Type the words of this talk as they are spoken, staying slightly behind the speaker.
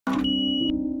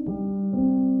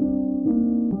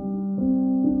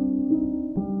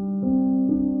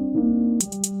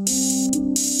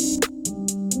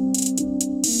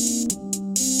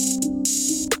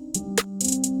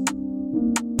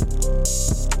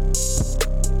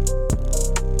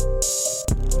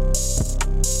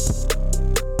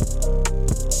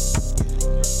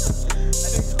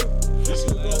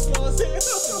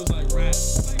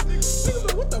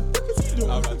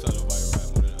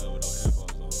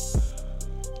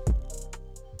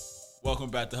Welcome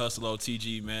back to Hustle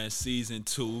OTG, man. Season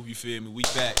 2. You feel me? We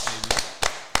back, baby.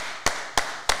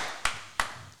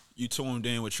 You tuned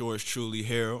in with yours truly,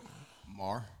 Harold.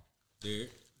 Mar. Derek.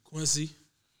 Quincy.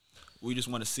 We just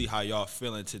want to see how y'all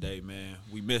feeling today, man.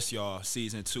 We miss y'all.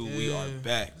 Season 2, we are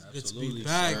back. Good to be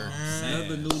back, sir. man.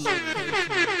 Another new location. Coming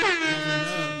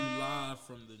to you live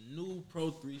from the new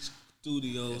Pro 3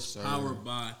 Studios, powered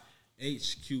by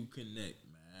HQ Connect,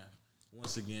 man.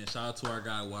 Once again, shout out to our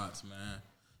guy Watts, man.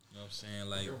 You know what I'm saying?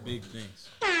 Like, big things.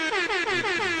 Big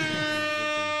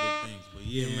things. But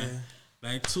yeah, man.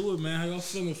 Back to it, man. How y'all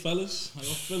feeling, fellas? How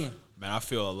y'all feeling? Man, I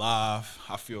feel alive.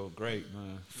 I feel great,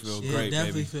 man. Great,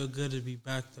 definitely baby. feel good to be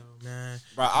back, though, man.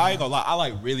 Bro, I ain't gonna lie. I,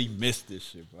 really miss this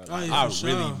shit, bro. I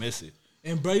really miss it.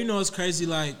 And, bro, you know it's crazy,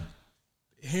 like,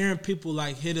 hearing people,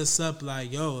 like, hit us up,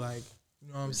 like, yo, like, you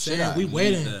know what I'm saying? We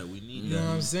waiting. We need you know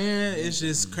what I'm saying? It's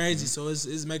just crazy. So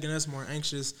it's making us more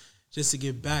anxious just to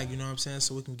get back, you know what I'm saying?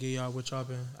 So we can get y'all what y'all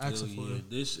been asking for.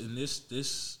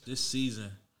 This season,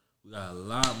 we got a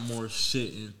lot more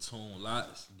shit in tune. A lot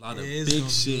of it's big gonna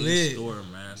shit lit. in store,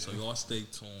 man. So y'all stay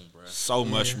tuned, bro. So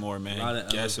much more, A lot man. of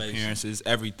Guest elevation. appearances,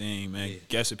 everything, man.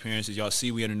 Guest appearances. Y'all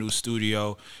see we in a new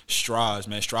studio. Straws,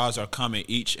 man. Straws are coming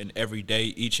each and every day,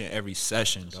 each and every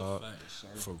session, dog.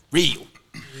 For real.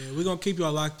 Yeah, we're going to keep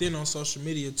y'all locked in on social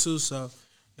media, too, so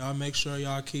y'all make sure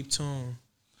y'all keep tuned.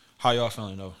 How y'all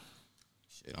feeling, though?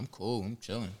 Shit, I'm cool. I'm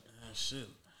chilling. Man, shit,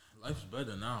 life's better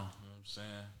now. You know what I'm saying?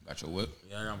 Got your whip?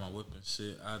 Yeah, I got my whip and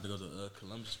shit. I had to go to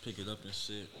Columbus, pick it up and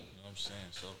shit. You know what I'm saying?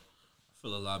 So I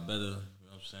feel a lot better. You know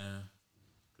what I'm saying?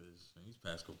 Because these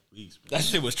past couple weeks, man, That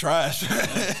shit was trash.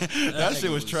 that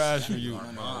shit was trash for you.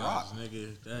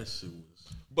 nigga, that shit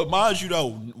was. But mind you,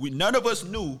 though, none of us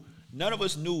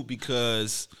knew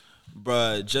because,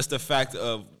 bruh, just the fact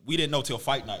of we didn't know till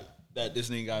fight night that this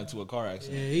nigga got into a car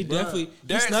accident. Yeah, he definitely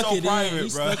Derek snuck so it private, in. He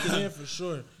bro. snuck it in for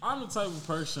sure. I'm the type of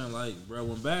person, like, bro,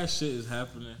 when bad shit is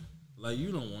happening, like,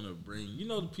 you don't want to bring, you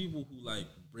know, the people who, like,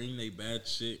 bring they bad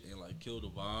shit and, like, kill the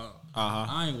vibe.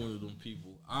 I ain't one of them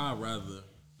people. I'd rather,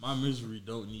 my misery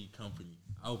don't need company.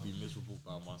 I'll be miserable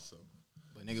by myself.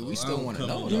 But nigga, we still want to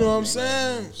know. You know what I'm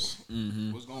saying?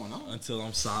 What's going on? Until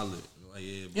I'm solid. Like, yeah,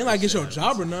 You ain't like get your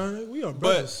job or nothing. We are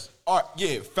brothers.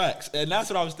 Facts. And that's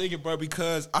what I was thinking, bro,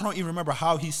 because I don't even remember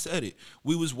how he said it.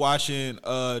 We was watching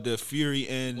the Fury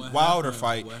and Wilder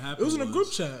fight. It was in a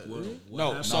group chat.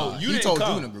 You told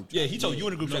come. you in a group chat. Yeah, he told you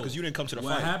in a group chat because you didn't come to the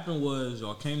What fight. happened was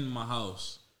y'all came to my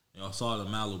house and y'all saw the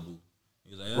Malibu.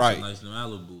 He was like, that's Right. a nice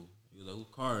Malibu. He was like, who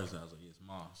car is that? I was like, it's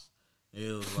Moss. And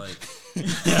it was like,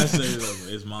 I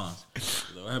said, it's Moss. He was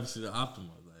like, what happened to the Optima?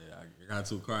 I was like, I got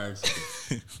into a car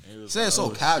accident. Say it so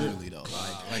casually though.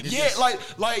 Like it's Yeah,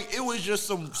 just, like it was just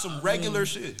some regular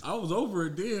shit. I was over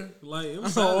it then. Like, it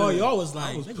was Oh, Saturday. y'all was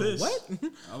like, I was nigga, pissed.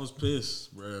 what? I was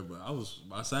pissed, bro. But I was,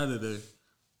 by Saturday,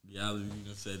 reality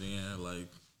even set in, like,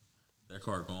 that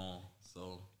car gone.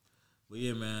 So, but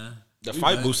yeah, man. The We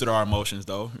fight back. boosted our emotions,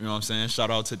 though. You know what I'm saying?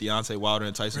 Shout out to Deontay Wilder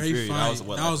and Tyson Great Fury. fight.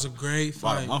 That was a great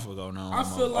about fight. a month ago now. I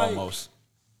feel like- almost.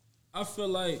 I feel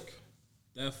like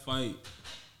that fight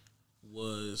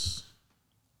was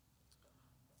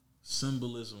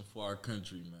symbolism for our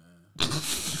country, man.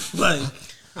 Like,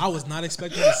 I was not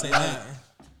expecting to say that.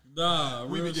 nah,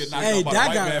 We real been getting shit. knocked Hey, out by that the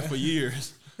white guy- man for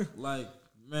years. Like,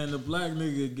 man, the black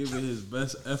nigga giving his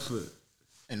best effort,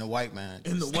 and the white man.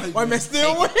 and the White man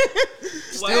still win.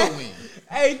 still win.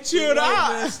 Hey, chill white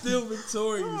out. man still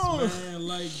victorious, man.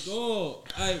 Like, dog,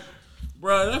 like,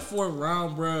 bro, that fourth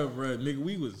round, bro, nigga,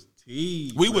 we was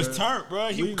teased. We was turned, bro.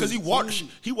 We Because he was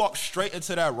walked straight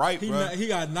into that right, bro. He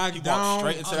got knocked walked down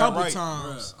straight into a that couple right.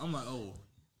 times. Bruh, I'm like,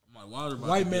 Wilder about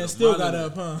White to man get still him out got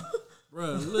of up, there. huh?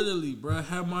 Bro, literally, bro,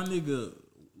 had my nigga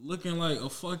looking like a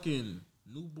fucking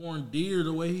newborn deer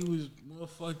the way he was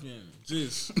motherfucking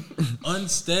just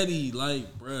unsteady.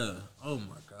 Like, bro, oh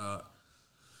my God.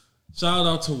 Shout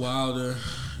out to Wilder.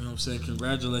 You know what I'm saying?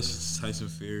 Congratulations to Tyson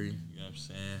Fury. You know what I'm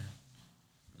saying?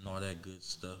 And all that good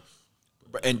stuff.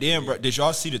 And then, bro, did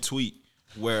y'all see the tweet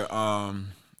where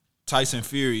Tyson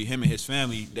Fury, him and his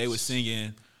family, they was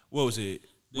singing, what was it?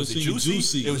 Was it singing Juicy?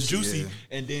 Juicy. It was Juicy. Yeah.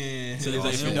 And then, So it was they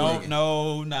like, if you sang don't it.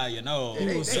 know, now you know.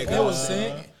 They was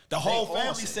saying. The whole all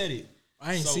family said said it.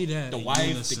 I ain't see that. The In wife,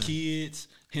 unison. the kids,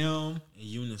 him. In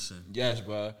unison. Yes,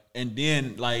 bro. And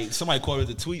then, like, somebody quoted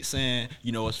the tweet saying,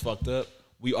 you know what's fucked up?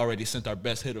 We already sent our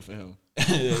best hitter for him.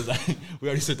 It was like, we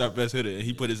already sent our best hitter, and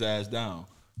he put his ass down.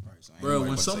 Right, so ain't Bro, nobody when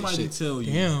about to say somebody shit. tell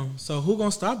you, Damn. So who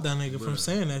gonna stop that nigga from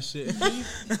saying that shit?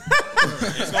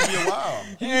 It's gonna be a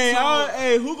while.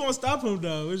 hey, who gonna stop him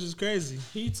though? Which is crazy.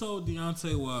 he told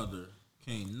Deontay Wilder,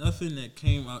 can't nothing that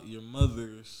came out your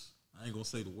mother's, I ain't gonna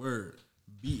say the word,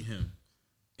 beat him.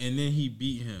 and then he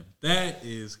beat him. That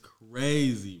is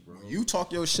crazy, bro. You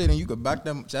talk your shit and you can back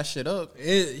that shit up.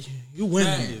 You winning.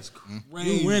 That is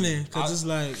crazy. You winning because it's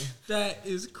like That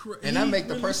is crazy. And that make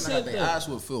the person that got their ass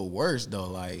would feel worse though.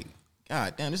 Like,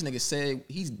 God damn, this nigga said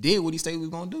he did what he said he was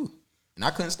gonna do, and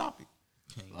I couldn't stop it.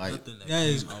 Like, that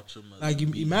is like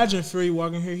imagine Fury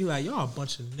walking here. He like, y'all a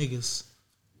bunch of niggas.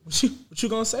 What you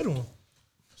gonna say to him?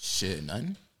 shit,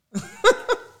 nothing.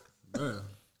 Bruh,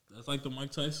 that's like the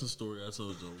Mike Tyson story I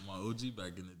told you, my OG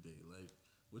back in the day. Like,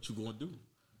 what you gonna do?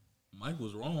 Mike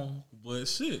was wrong, but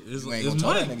shit, it's, You ain't it's gonna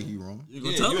tell Mike. that nigga he wrong. You ain't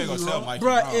gonna tell him Mike.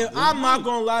 Bro, wrong. if I'm not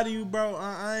gonna lie to you, bro,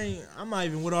 I'm not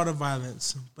even with all the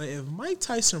violence. But if Mike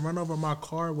Tyson run over my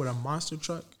car with a monster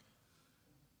truck,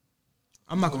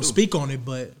 I'm not gonna speak on it,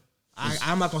 but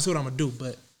I'm not gonna say what I'm gonna do.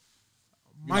 But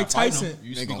Mike Tyson, You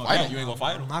ain't speak gonna on fight that. him. You ain't gonna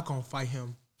fight I'm him. not gonna fight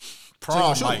him.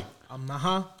 Prom shoot. Mike. I'm not,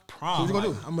 huh? Prom. What you gonna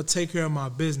do? I'm gonna take care of my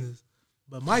business.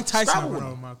 But Mike Tyson Scrap run with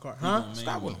over him. my car, huh?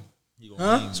 Scrap with him.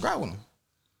 Huh? Scrap with him.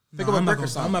 Pick No, up a I'm, not brick or gonna, I'm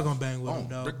something. not gonna bang with him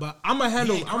though. But I'm gonna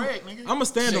handle. ain't I'm Craig, nigga. gonna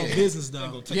stand on Shit. business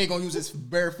though. He ain't gonna use his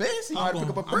bare fist. He I'm might pick up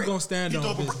a gonna, brick. I'm gonna stand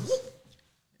on business.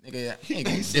 Nigga, he ain't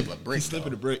gonna dip a brick. He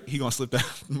slipping the brick. He gonna slip that.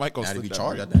 Mike gonna Now slip he that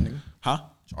charge brick. at that nigga. Huh?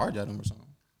 Charge at him or something.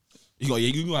 You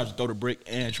gonna have to throw the brick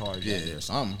and charge. Yeah, at him.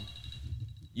 something.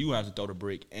 You gonna have to throw the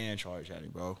brick and charge at him,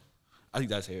 bro. I think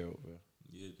that's hell, bro.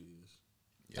 Yeah, it is.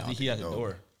 Yeah, I think he has the go.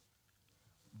 door.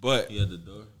 But He had the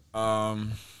door.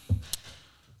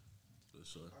 For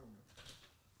sure.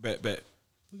 bet.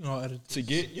 We can all edit. To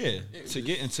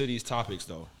get into these topics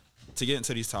though,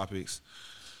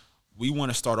 we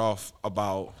want to start off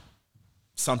about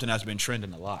something that's been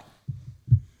trending a lot.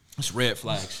 It's red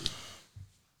flag shit.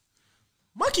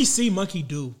 Monkey see, monkey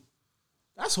do.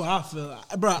 That's what I feel,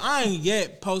 bro. I ain't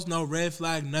yet post no red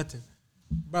flag, nothing,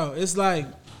 bro. It's like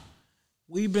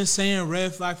we've been saying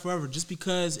red flag forever. Just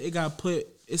because it got put,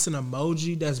 it's an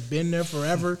emoji that's been there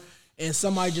forever, and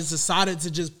somebody just decided to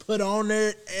just put on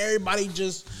there. Everybody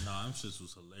just, Nah, them shits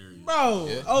was hilarious. bro.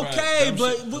 Okay, Bro,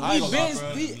 but them shit- we I ain't been,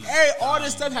 gonna lie, all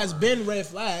this stuff has been red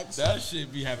flags. That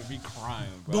shit be having me crying,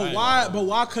 bro. But why? But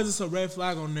why? Because it's a red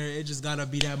flag on there, it just gotta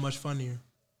be that much funnier.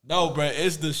 No, bro.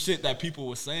 It's the shit that people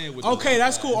were saying. With the Okay, red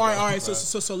that's flag, cool. All right, bro, all right. bro.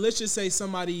 So let's just say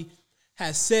somebody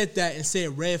has said that and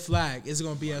said red flag. Is it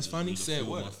gonna be as funny? said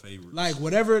what? My favorite. Like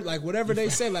whatever they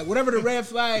say, like whatever the red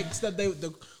flag stuff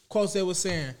the quotes they were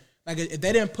saying. Like if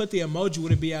they didn't put the emoji,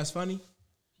 would it be as funny?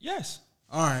 Yes.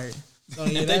 All right. So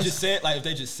yeah, If they just said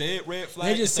red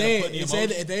flag, they just instead of say putting it. the Say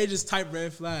emoji, if they just type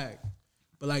red flag,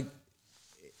 but like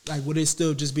would it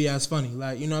still just be as funny?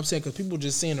 Like you know what I'm saying? Because people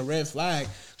just seeing the red flag.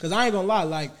 Because I ain't gonna lie,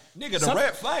 like nigga, the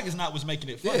red flag is not what's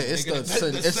making it funny. Yeah, it's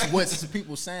nigga. it's what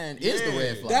people saying is the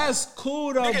red flag. that's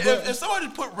cool though. Nigga, but if somebody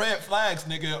put red flags,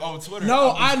 nigga, on Twitter,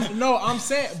 no, I'm I'm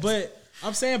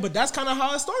saying, but that's kind of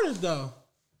how it started though.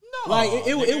 no, Like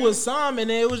it nigga. was some, and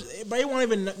it was, but it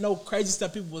wasn't even no crazy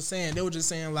stuff people were saying. They were just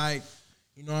saying like,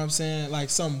 you know what I'm saying,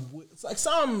 like some. Yeah,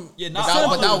 But not that, all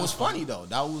but of that them was funny though.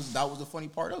 That was the funny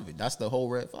part of it. That's the whole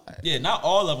red flag. Yeah, not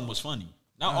all of them was funny.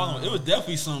 Not all of them. It was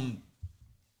definitely some.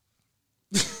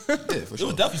 Yeah, for It sure.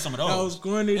 was definitely some of those. That was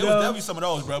corny, It was though. definitely some of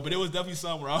those, bro. But it was definitely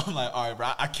some where I'm like, all right,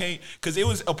 bro, I can't, because it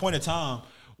was a point of time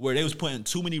where they was putting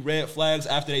too many red flags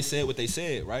after they said what they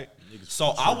said, right?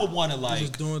 So I would want to like,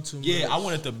 just doing too yeah, much. I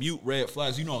wanted to mute red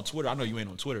flags. You know, on Twitter, I know you ain't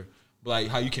on Twitter, but like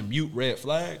how you can mute red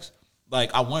flags.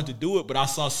 Like I wanted to do it, but I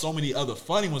saw so many other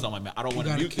funny ones. I'm like, man, I don't want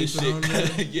to gotta mute this keep it on there.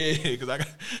 shit. Yeah, because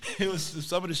it was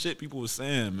some of the shit people was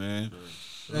saying, man.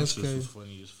 That's Them shits was crazy.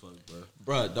 funny as fuck,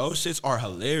 bro. Bruh, those shits are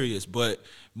hilarious, but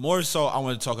more so I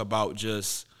want to talk about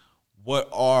just what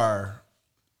are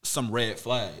some red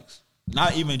flags.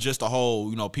 Not even just the whole,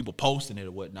 you know, people posting it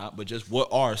or whatnot, but just what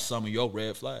are some of your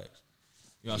red flags?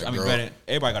 You know what I'm saying? I mean, girl. granted,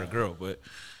 everybody got a girl, but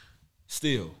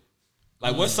still.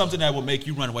 Like, what's something that will make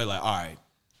you run away like, all right,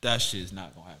 that shit's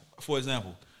not going to happen? For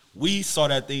example, we saw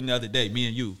that thing the other day, me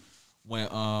and you, when,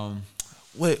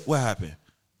 what happened?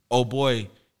 Oh, boy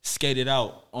skated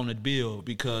out on the bill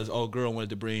because old girl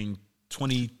wanted to bring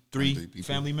 23 people.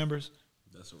 family members.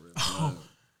 That's a real flag.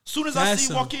 Soon as I That's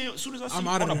see a- walk in, soon as I see I'm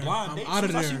on out of a there. blind I'm date, out soon of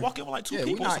as I see there. walk in with like two Yeah, we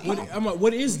people, not it's like, eating.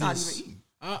 What is not this? even eating.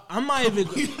 I'm not even,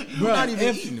 bro. not even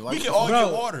if, eating. we can all bro,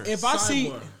 get water. if I see,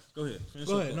 Sidebar. Go ahead. Finish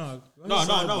go up ahead.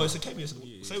 that. No, it's a K.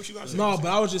 Say what you got to say. No, but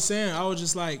I was just saying, I was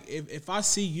just like, if I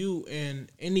see you and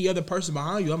any other person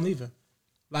behind you, I'm leaving.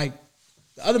 Like,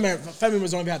 the other family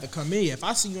members don't even have to come in. If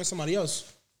I see you and somebody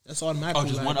else, that's automatically. Oh,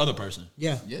 just like, one other person.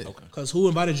 Yeah. Yeah. Okay. Because who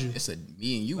invited you? It's a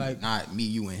me and you, Like- not me,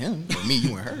 you and him, or me,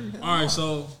 you and her. All right,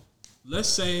 so let's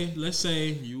say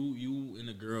you and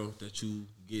a girl that you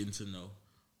getting to know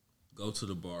go to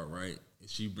the bar, right? And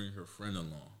she bring her friend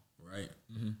along, right?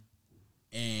 Mm-hmm.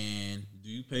 And do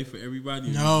you pay for everybody?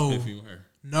 Or No. You just pay for her?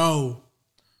 No.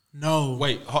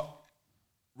 Wait,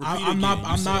 I'm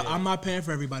not paying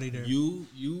for everybody there. You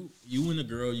and the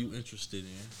girl you interested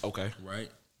in. okay. Right.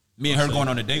 Me and her going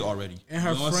on a date already. And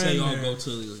her Let's friend say y'all there.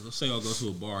 let's say y'all go to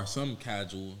a bar, something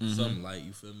casual, something light.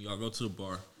 You feel me? Y'all go to the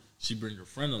bar. She bring her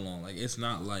friend along. Like it's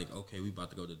not like okay, we about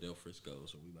to go to Del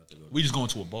Frisco's or we about to go. We just going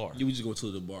to a bar. We just go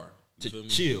to the bar To feel me?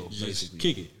 chill, Just basically.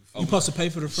 kick it. You supposed to pay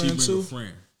for the She friend bring too? a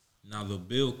friend. Now the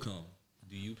bill come.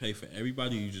 Do you pay for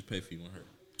everybody or you just pay for you and her?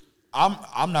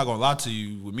 I'm not gonna lie to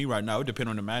you. With me right now, it depends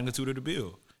on the magnitude of the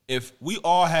bill. If we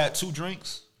all had 2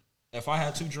 drinks, if I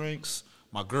had 2 drinks,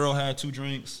 my girl had 2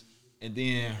 drinks, and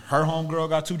then her homegirl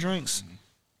got 2 drinks,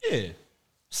 yeah,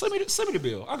 send me the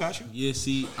bill. I got you. Yeah,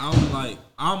 see, I'm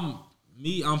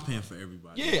paying for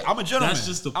everybody. Yeah, I'm a gentleman. That's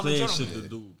just the I'm a player gentleman. shit to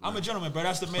do, bro. I'm a gentleman, bro.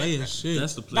 That's the man. Player shit.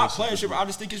 That's the player Not player shit. shit, bro. I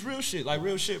just think it's real shit. Like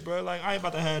real shit, bro. Like I ain't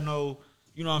about to have no.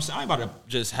 You know what I'm saying? I ain't about to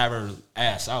just have her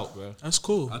ass out, bro. That's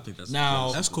cool. I think that's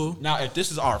Now, That's cool. Now, if this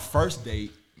is our first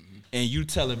date, and you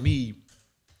telling me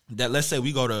that, let's say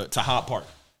we go to Hot Park,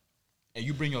 and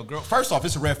you bring your girl. First off,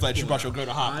 it's a red flag. You brought your girl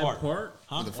to Hot Park.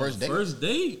 Huh? The first date? First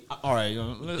date. All right,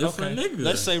 Different okay. nigga.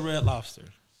 Let's say Red Lobster.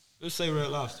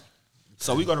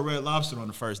 So we go to Red Lobster on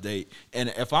the first date, and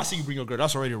if I see you bring your girl,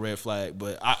 that's already a red flag.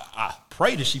 But I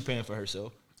pray that she paying for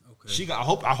herself. Okay. I hope she got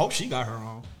her own. I hope she got her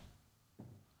own.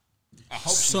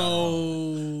 So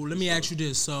let me ask you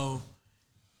this. So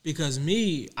because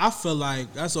me, I feel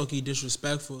like that's okay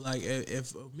disrespectful. Like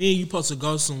if me and you supposed to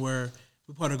go somewhere,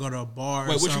 we supposed to go to a bar.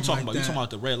 Wait, or what you something talking like about? that. You talking about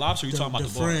the Red Lobster? Or you talking about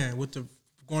the bar? friend with the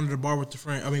going to the bar with the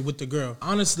friend? I mean, with the girl.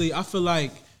 Honestly, I feel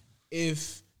like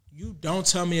if you don't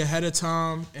tell me ahead of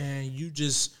time and you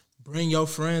just bring your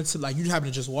friend to, like, you happen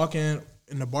to just walk in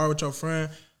the bar with your friend,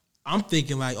 I'm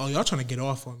thinking like, oh, y'all trying to get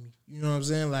off on me. You know what I'm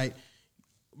saying? Like,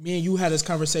 me and you had this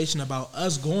conversation about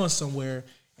us going somewhere,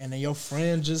 and then your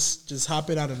friend just hop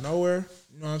it out of nowhere.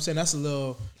 You know what I'm saying? That's a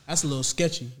little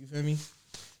sketchy. You feel me?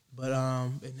 But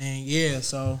and then yeah,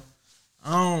 so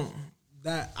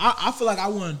I feel like I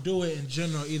wouldn't do it in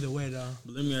general either way though.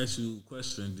 But let me ask you a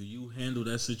question. Do you handle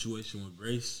that situation with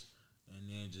grace and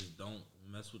then just don't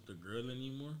mess with the girl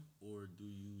anymore? Or do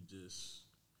you just,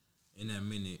 in that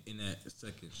minute, in that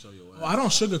second, show your ass? Well, I don't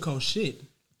sugarcoat shit.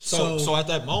 So at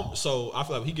that moment, so I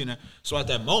feel like he getting that. So at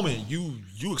that moment, you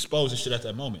expose the shit at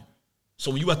that moment. So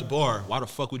when you at the bar, why the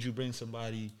fuck would you bring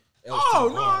somebody else to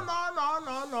the bar?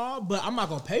 No. But I'm not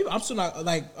gonna pay. I'm still not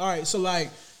like, all right. So like,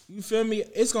 you feel me?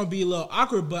 It's gonna be a little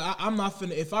awkward, but I'm not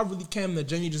finna. If I really came to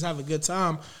genuinely just have a good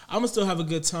time, I'm gonna still have a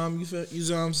good time. You feel? You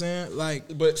know what I'm saying?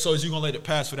 Like, But so is you gonna let it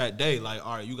pass for that day? Like,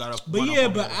 all right, you gotta. but yeah,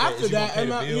 but after that,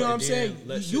 you know what I'm saying?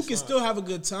 You can still. still have a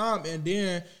good time, and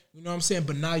then you know what I'm saying.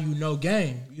 But now you know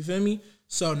game. You feel me?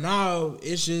 So now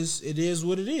it is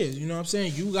what it is. You know what I'm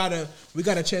saying? We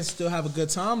got a chance to still have a good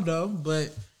time though. But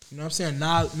you know what I'm saying?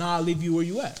 Now I'll leave you where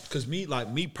you at. Cause me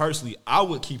personally, I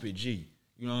would keep it G.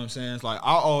 You know what I'm saying? It's like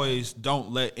I always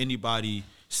don't let anybody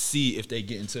see if they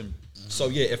get into me. So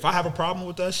yeah, if I have a problem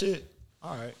with that shit,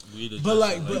 all right. But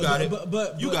like, You got it.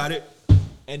 But You got it.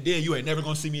 And then you ain't never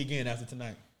gonna see me again after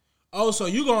tonight. Oh, so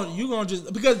you gonna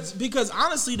just because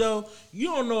honestly though, you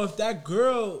don't know if that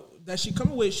girl that she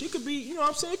coming with, she could be, you know what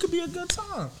I'm saying? It could be a good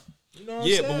time. You know what I'm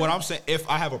saying? But what I'm saying, if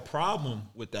I have a problem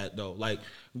with that though, like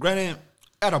granted,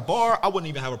 at a bar, I wouldn't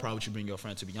even have a problem with you bringing your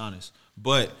friend, to be honest.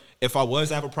 But if I was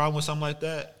to have a problem with something like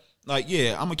that, like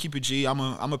yeah, I'm gonna keep it G. I'm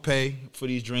gonna pay for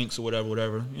these drinks or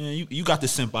whatever. Yeah, you got the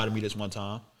simp out of me this one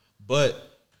time,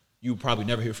 but you probably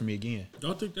never hear from me again.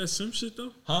 Y'all think that's sim shit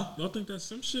though? Huh? Y'all think that's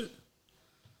sim shit?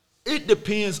 It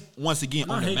depends once again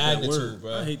on the hate that magnitude, word.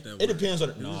 bro. I hate that It word. depends on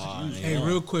the. It's Nah, used Hey, man.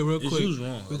 real quick. It's used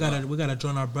wrong. We gotta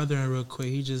join our brother in real quick.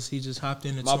 He just hopped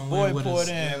in. My boy with poured us.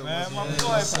 in, man. My boy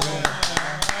poured in,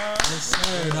 man. Yes,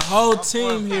 sir. The whole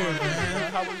team here,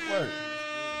 man. How would it work?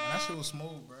 That shit was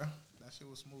smooth, bro. That shit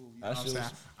was smooth. You know That what I'm shit saying?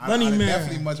 was- Money I'd man.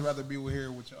 definitely much rather be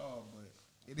here with y'all, but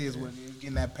it is what it is.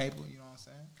 Getting that paper, you know what I'm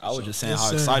saying? I was just saying Yes, how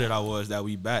sir. excited I was that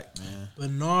we back, man. But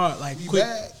no, like We quick,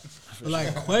 back. but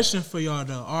like question for y'all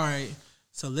though. All right,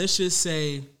 so let's just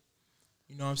say,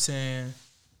 you know what I'm saying,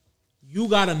 you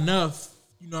got enough,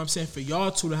 you know what I'm saying, for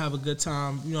y'all two to have a good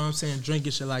time, you know what I'm saying,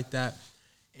 drinking shit like that,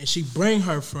 and she bring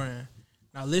her friend.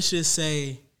 Now let's just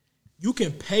say you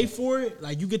can pay for it,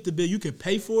 like you get the bill, you can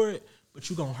pay for it, but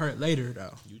you gonna hurt later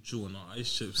though. You chewing on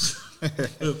ice chips.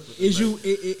 Is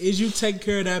you taking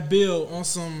care of that bill on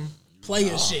some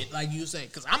player shit, like you say?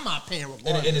 Because I'm not paying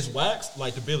regardless. And it's waxed?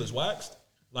 Like the bill is waxed?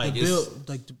 Like the it's,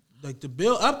 bill, like the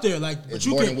bill up there, like but It's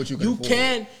you more can, than what you you can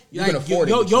can, afford. You like can afford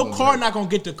it, your, but you your won't car get it. not gonna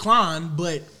get declined,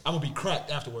 but I'm gonna be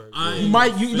cracked afterwards. I you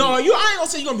might, I ain't gonna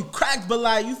say you're gonna be cracked, but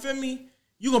like you feel me,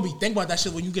 you gonna be thinking about that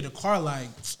shit when you get a car. Like,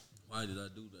 why did I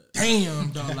do that?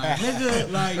 damn, dog. Like,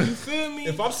 nigga, like, you feel me?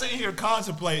 If I'm sitting here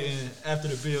contemplating after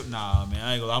the bill, nah, man,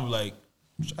 I ain't gonna. I'm like,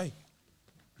 hey,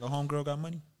 your homegirl got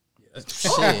money.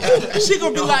 Shit. She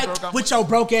gonna be like, with your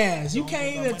broke ass, you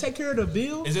can't even take care of the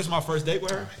bill. Is this my first date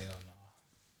with her?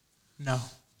 No,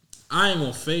 I ain't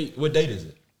gonna fake. What date is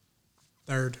it?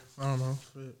 third. I don't know.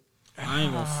 I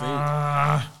ain't gonna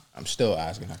fake. I'm still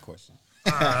asking that question.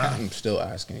 I'm still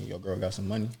asking. Your girl got some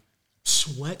money?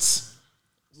 Sweats.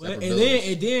 What? Separate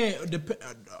And bills. then,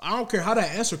 I don't care how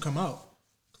that answer come out,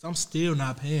 cause I'm still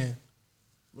not paying,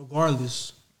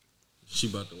 regardless. She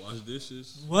about to wash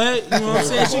dishes. What? You know what I'm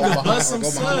saying? She could bust some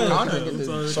Go behind the sun. counter and get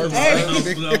the service. Hey.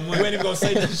 We ain't even gonna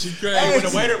say that. She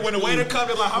crazy. When the waiter comes,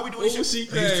 they're like, how we doing? What was she These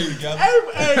two crazy? together.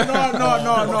 Hey,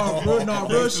 no,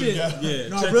 real shit. Yeah,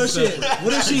 No, check real this shit. out.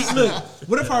 What if she look?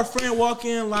 What if our friend walk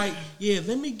in like, yeah,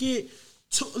 let me get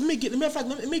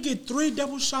 3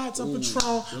 double shots of Patron,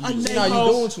 a Nah, you Neho,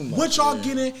 doing too much. what y'all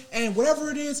getting, and whatever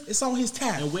it is, it's on his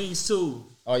tab. And wings too.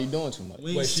 Oh, you doing too much?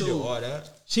 Wings Wait, she too. do all that?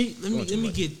 Let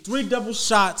me get 3 double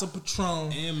shots of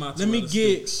Patron. And mozzarella Let me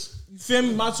get, sticks. you feel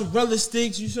me, mozzarella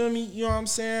sticks. You feel me? You know what I'm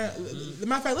saying?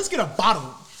 Matter of fact, let's get a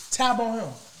bottle. Tab on him.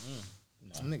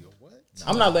 Nigga, what?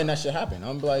 I'm not letting that shit happen.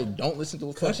 I'm like, don't listen to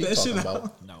what the fuck she that talking shit out.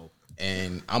 about. No.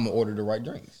 And I'm gonna order the right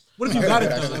drinks. What if you got it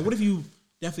though? Like, what if you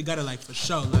definitely got it like for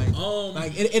sure?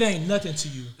 Like it ain't nothing to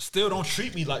you. Still, don't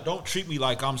treat me like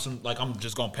I'm I'm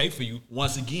just gonna pay for you.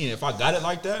 Once again, if I got it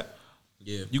like that,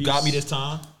 Yeah, you got me this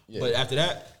time. Yeah. But after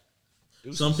that,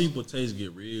 Some people taste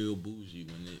get real bougie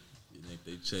when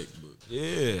they check, but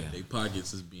yeah. their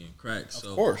pockets is being cracked. So,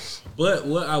 Of course. But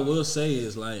what I will say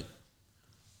is like,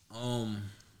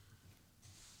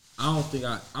 I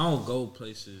don't go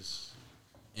places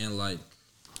and like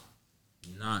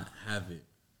not have it.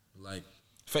 Like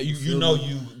You know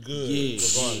you good. yeah,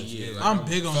 regardless. yeah. Like, I'm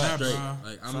big on that, straight. bro.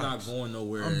 Like I'm not going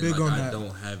nowhere. I'm and big like, on I that.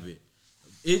 don't have it.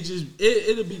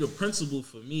 It'll be the principle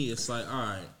for me. It's like, all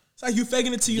right, It's like you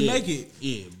faking it till you yeah, make it.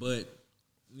 Yeah, but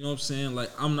you know what I'm saying? Like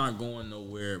I'm not going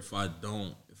nowhere if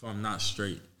I'm not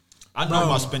straight. I know Bro.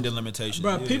 my spending limitations.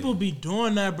 Bro, yeah. people be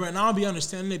doing that, bro, and I don't be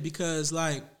understanding it because,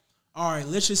 like, all right,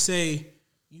 let's just say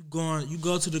you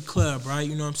go to the club, right?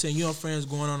 You know what I'm saying? You and friends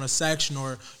going on a section,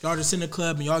 or y'all just in the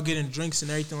club and y'all getting drinks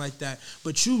and everything like that.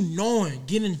 But you knowing,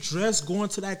 getting dressed, going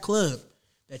to that club,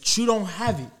 that you don't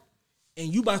have it,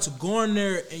 and you about to go in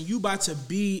there and you about to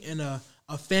be in a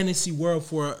fantasy world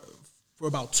for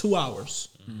about 2 hours.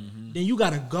 Mm-hmm. Then you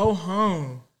gotta go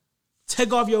home,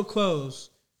 take off your clothes,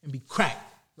 and be cracked.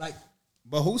 Like,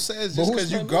 But who says But just who's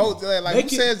because you saying go that? like Make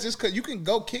who it- says just because you can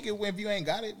go kick it if you ain't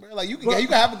got it, bro? Like you Bro, can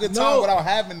have a good time no. without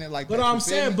having it like But that. I'm you feel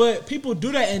saying, me? but people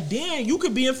do that, and then you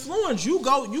could be influenced. You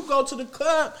go to the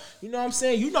club. You know what I'm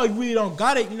saying? You know you really don't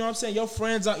got it. You know what I'm saying? Your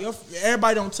friends out.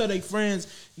 Everybody don't tell their friends.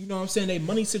 You know what I'm saying? They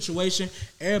money situation.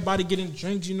 Everybody getting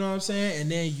drinks. You know what I'm saying?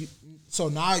 And then you. So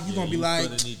now you gonna be you like,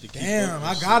 further need to keep damn, up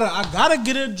I with gotta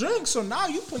get a drink. So now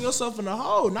you put yourself in the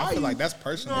hole. Now I feel you, like that's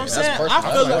personal. You know what I'm That's saying? personal. I feel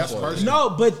I feel like like that's personal. no,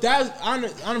 but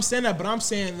I understand that. But I'm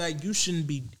saying like you shouldn't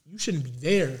be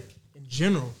there in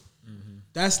general.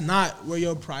 That's not where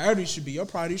your priority should be. Your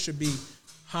priority should be,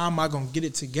 how am I gonna get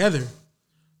it together?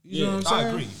 You know what I'm saying? I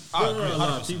agree. There are a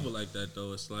lot 100%. of people like that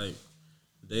though. It's like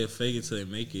they'll fake it till they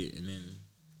make it, and then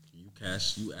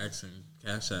you asking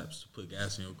cash apps to put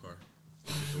gas in your car.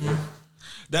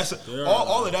 That's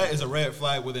all of that is a red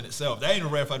flag within itself. That ain't a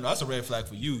red flag. No, that's a red flag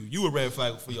for you. You a red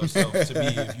flag for yourself to me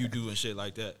if you doing shit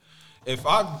like that. If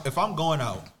I'm going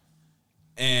out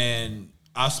and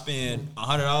I spend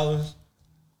 $100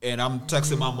 and I'm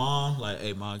texting my mom like,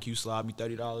 "Hey, mom, can you slide me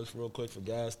 $30 real quick for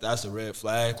gas?" That's a red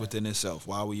flag within itself.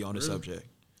 Why are we on the subject?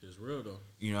 It's real though.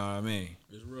 You know what I mean?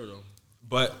 It's real though.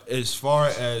 But as far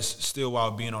as still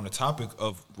while being on the topic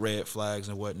of red flags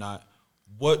and whatnot,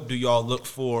 what do y'all look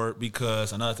for?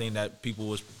 Because another thing that people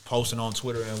was posting on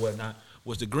Twitter and whatnot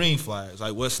was the green flags.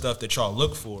 Like, what stuff that y'all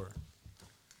look for?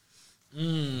 I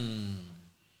mean,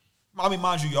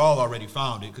 mind you, y'all already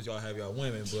found it because y'all have y'all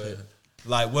women.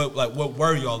 But what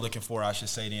were y'all looking for? I should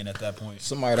say then at that point.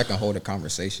 Somebody that can hold a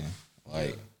conversation.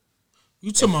 Like,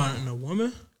 You talking about in a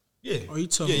woman? Yeah. Or you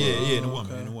talking yeah, about- in a oh,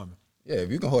 woman, okay. in a woman. yeah,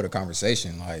 if you can hold a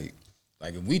conversation, like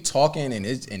if we talking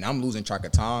and I'm losing track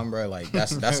of time, bro, like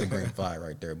that's a green flag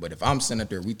right there. But if I'm sitting up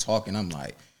there, we talking, I'm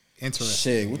like,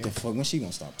 Interesting. shit, what the fuck? When she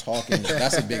gonna stop talking?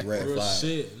 That's a big red Real flag.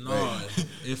 shit. No,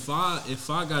 if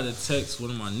I got to text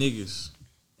one of my niggas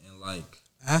and like,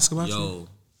 Ask about you. yo,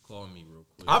 call me real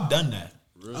quick. I've done that.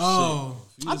 Real Oh,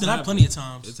 shit. I've done that plenty of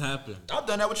times. It's happened. I've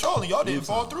done that with y'all and y'all didn't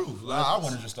fall through. I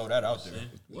want to just throw that out there.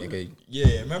 Nigga,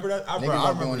 Yeah, remember that? I niggas don't be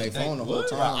remember on the their day. phone the whole Bro,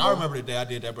 time. I bro. remember the day I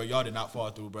did that, bro. Y'all did not fall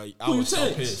through, bro. I Who was you so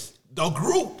text? pissed. The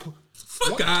group.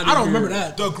 Fuck out of I don't here. remember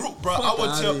that. The group, bro. Fuck I would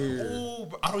outta tell. here. Ooh,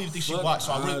 bro, I don't even think she Fuck watched.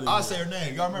 So outta I'll here. say her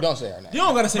name. Y'all remember? Don't say her name. You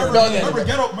don't gotta say her Remember,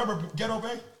 name. remember Ghetto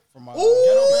Bay? From my, Ooh,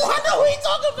 I know who he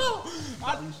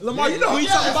talking about. Lamar, you know who he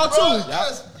talking about too.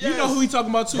 Yes, You know who he talking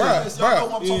about too. Yes, y'all know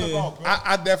what I'm talking Yeah. about, bro.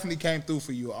 I definitely came through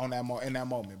for you on that in that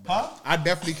moment, bro. Huh? I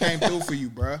definitely came through for you,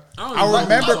 bro. don't I even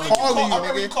remember I calling you, I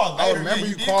remember nigga. you called I later. remember Yeah,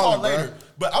 you did calling, call later. bro.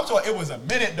 But I'm talking, it was a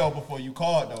minute though before you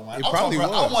called though, man. It I'm probably talking,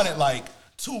 bro, I was. wanted like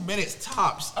 2 minutes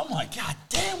tops. I'm like, God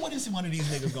damn, what is one of these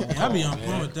niggas going I be on, on man?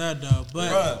 point with that though, but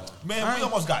Bruh, man, we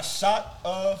almost got shot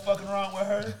fucking around with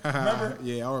her. Remember?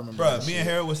 Yeah, I remember. Bruh, that me shit. and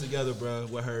Harold was together, bruh,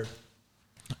 with her.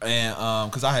 And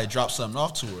because I had dropped something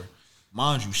off to her.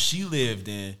 Mind you, she lived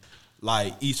in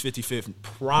like East 55th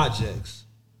projects.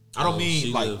 I don't mean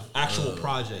she like lived, actual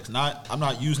projects. I'm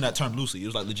not using that term loosely. It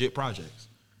was like legit projects.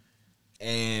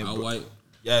 And All white.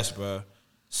 yes, bruh.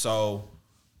 So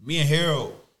me and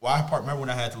Harold, I parked. Remember when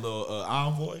I had the little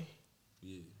Envoy?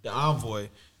 Yeah. The Envoy,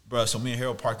 bruh. So me and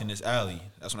Harold parked in this alley.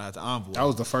 That's when I had the Envoy. That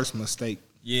was the first mistake.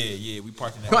 Yeah, we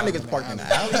parked in that My alley. niggas parked in the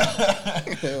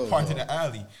alley. Hell Parked no. in the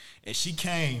alley. And she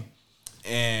came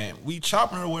and we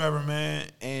chopping her or whatever, man.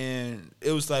 And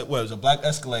it was like, what? It was a black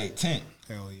Escalade tent.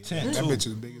 Hell yeah. Tent, That too. bitch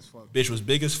was big as fuck. Bitch was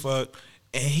big as fuck.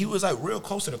 And he was like real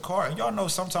close to the car. And y'all know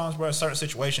sometimes, bro, in certain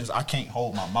situations, I can't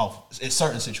hold my mouth. In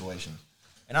certain situations.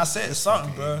 And I said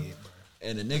something, bro.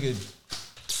 And the nigga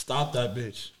stopped that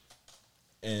bitch.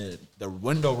 And the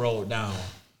window rolled down.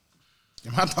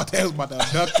 I thought they was about to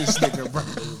abduct this nigga, bro.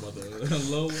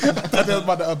 Hello. I thought they was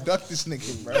about to abduct this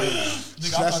nigga, bro. Nigga, I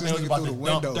Slash thought this they was nigga about through to the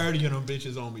dump window. 30 of them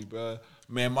bitches on me, bro.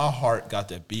 Man, my heart got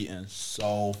to beating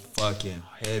so fucking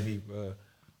heavy, bro.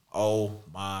 Oh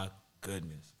my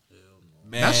goodness.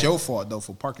 Man, That's your fault though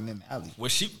for parking in the alley.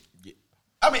 Was she?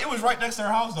 I mean, it was right next to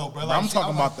her house though, bro. Bro, I'm she-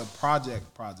 talking like- about the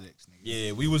projects, nigga.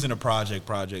 Yeah, we was in the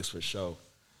projects for sure.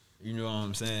 You know what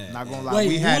I'm saying? Not gonna lie, wait,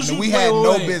 we had who was we you- had wait,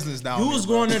 no wait. business down You there. was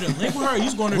bro. going there to link with her. Or you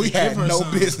was going there We to give had her no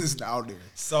something? business down there.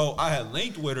 So I had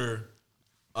linked with her,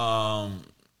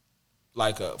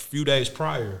 like a few days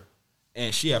prior,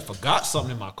 and she had forgot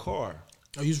something in my car.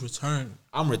 Oh, you was returned.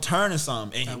 I'm returning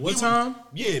something. And At we what was- time?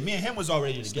 Yeah, me and him was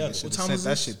already together. Should time have was sent that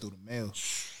this? shit through the mail.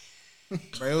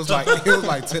 Bro, it was like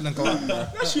 10 o'clock, bro.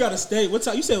 Now she out of state. What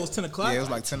time? You said it was 10 o'clock. Yeah, it was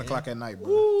like 10 o'clock at night,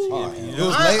 bro. Ooh. It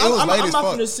was late. It was I'm late not as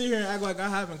finna fuck. sit here and act like I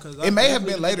haven't because It may have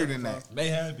been later than that. May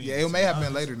have been. Yeah, it may have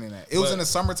been later than that. It was But- in the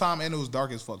summertime and it was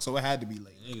dark as fuck, so it had to be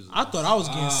late. I thought I was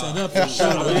getting set up for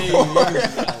sure.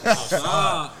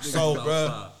 So,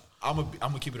 bro, I'm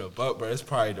gonna keep it a buck, bro. It's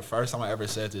probably the first time I ever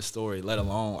said this story, let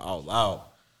alone out loud.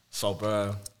 So,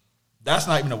 bro, that's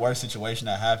not even the worst situation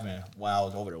that happened when I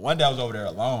was over there. One day I was over there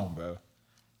alone, bro.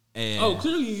 And Oh,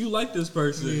 clearly you like this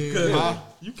person because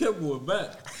you kept going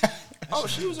back. oh,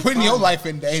 she was a Putting free. your life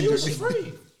in She danger. was a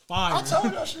free. Fire. I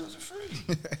told her she was a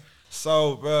free.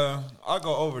 So, bro, I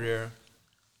go over there,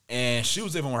 and she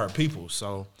was living with her people.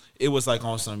 So it was like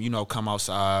on some, come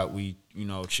outside, we,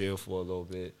 chill for a little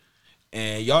bit.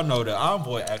 And y'all know the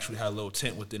Envoy actually had a little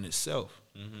tent within itself.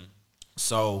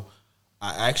 So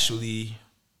I actually,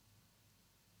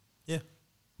 yeah.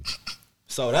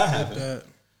 So that happened.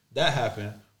 That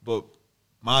happened. But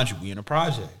mind you, we in the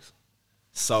projects.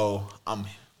 So I'm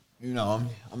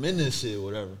in this shit or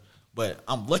whatever. But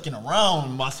I'm looking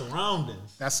around my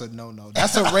surroundings. That's a no-no.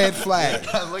 That's a red flag.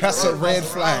 That's a red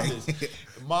flag.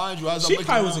 Mind you, as I'm She looking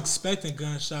probably was around, expecting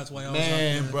gunshots while y'all was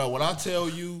man, out there. bro, when I tell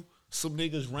you some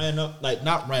niggas ran up, like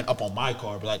not ran up on my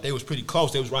car, but like they was pretty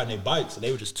close. They was riding their bikes and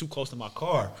they were just too close to my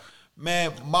car.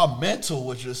 Man, my mental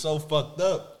was just so fucked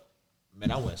up. Man,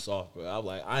 I went soft, bro. I was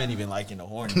like, I ain't even like in the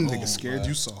horny mood. Nigga scared bro.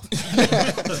 you soft.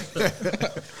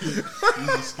 You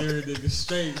just scared niggas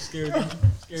straight, scared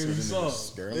you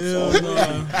soft.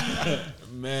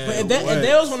 Man, But if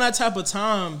that was on that type of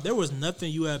time, there was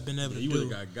nothing you had been able to You do.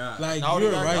 would've got. Like I you would've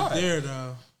were got right got. there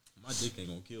though. My dick ain't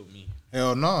gonna kill me.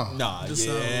 Hell no. Nah, Just,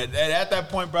 yeah. At that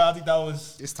point, bro, I think that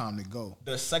was It's time to go.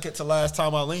 the second to last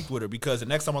time I linked with her, because the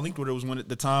next time I linked with her was when at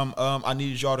the time I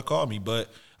needed y'all to call me, but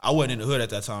I wasn't in the hood at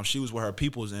that time. She was with her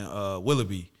peoples in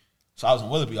Willoughby, so I was in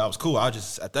Willoughby. I was cool. I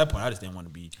just at that point I just didn't want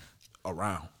to be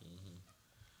around.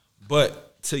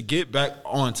 But to get back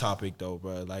on topic though,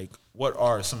 bro, like what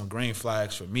are some green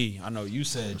flags for me? I know you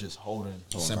said just holding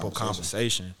simple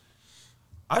conversation.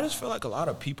 I just feel like a lot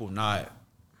of people not.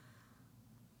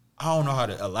 I don't know how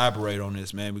to elaborate on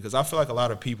this, man, because I feel like a lot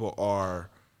of people are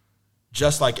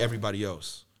just like everybody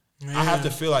else. I have to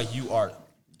feel like you are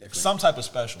some type of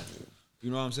special. You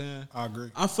know what I'm saying? I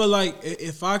agree. I feel like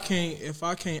if I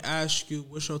can't ask you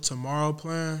what's your tomorrow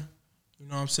plan, you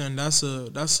know what I'm saying, that's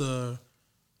a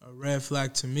red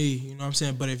flag to me. You know what I'm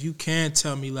saying? But if you can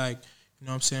tell me, like, you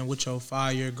know what I'm saying, what your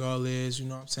 5-year goal is, you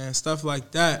know what I'm saying, stuff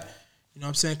like that. You know what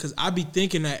I'm saying? Because I be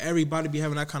thinking that everybody be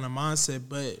having that kind of mindset,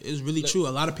 but it's really true. A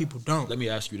lot of people don't. Let me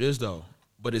ask you this though.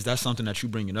 But is that something that you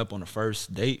bringing up on the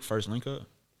first date, first link up?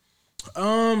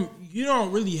 You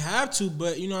don't really have to,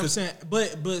 but you know what I'm saying.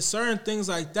 But certain things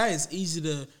like that is easy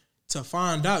to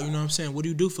find out. You know what I'm saying. What do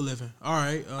you do for a living? All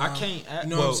right, I can't. You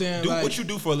know what I'm saying. Do what you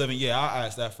do for a living. Yeah, I'll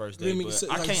ask that first date. But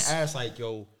I can't ask like,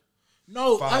 yo.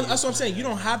 No, that's what I'm saying. You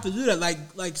don't have to do that.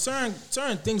 Like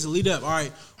certain things lead up. All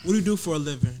right, what do you do for a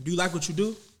living? Do you like what you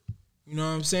do? You know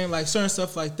what I'm saying. Like certain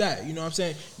stuff like that. You know what I'm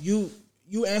saying.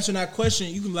 You answering that question,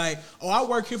 you can be like, oh, I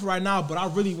work here for right now, but I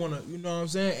really want to, you know what I'm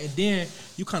saying? And then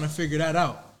you kind of figure that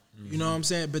out. You know what I'm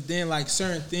saying? But then, like,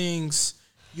 certain things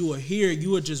you will hear, you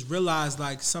will just realize,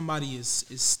 like, somebody is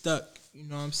stuck, you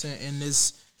know what I'm saying, in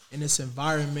this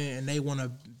environment,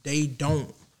 and they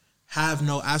don't have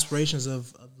no aspirations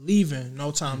of leaving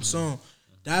no time soon.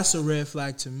 That's a red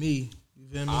flag to me. You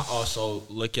feel me? I also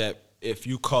look at if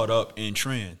you caught up in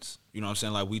trends. You know what I'm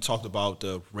saying? Like, we talked about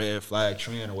the red flag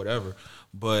trend or whatever.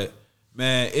 But,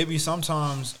 man, it be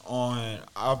sometimes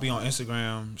I'll be on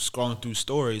Instagram scrolling through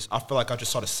stories. I feel like I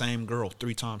just saw the same girl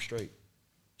 3 times straight.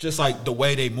 Just like the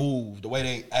way they move, the way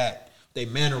they act, they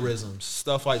mannerisms,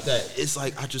 stuff like that. It's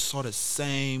like I just saw the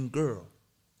same girl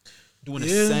doing the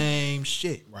same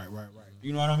shit. Right.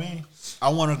 You know what I mean? I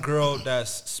want a girl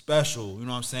that's special, you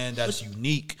know what I'm saying, that's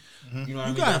unique. You know what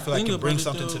I mean? I feel like can bring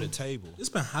something to the table. It's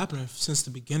been happening since the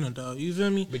beginning, though. You feel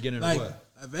me? Beginning like, of what?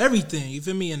 Of everything. You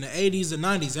feel me? In the 80s, the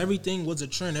 90s, everything was a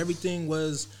trend. Everything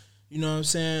was, you know what I'm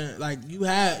saying? Like, you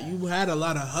had a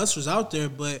lot of hustlers out there,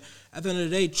 but at the end of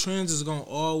the day, trends is going to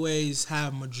always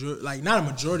have not a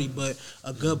majority, but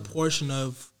a good portion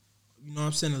of, you know what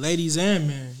I'm saying, the ladies and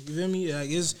men. You feel me? Like,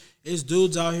 it's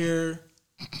dudes out here,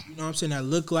 you know what I'm saying, that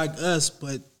look like us,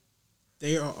 but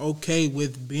they are okay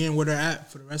with being where they're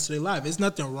at for the rest of their life. There's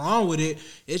nothing wrong with it.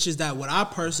 It's just that what I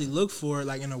personally look for,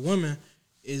 like in a woman,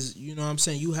 is, you know what I'm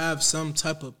saying, you have some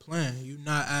type of plan. You're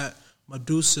not at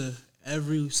Medusa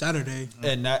every Saturday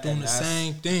doing the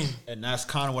same thing. And that's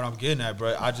kind of what I'm getting at,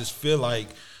 bro. I just feel like,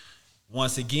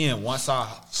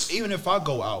 even if I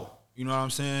go out, you know what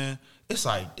I'm saying, it's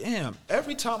like, damn,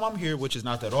 every time I'm here, which is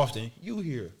not that often, you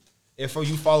here. If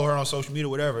you follow her on social media or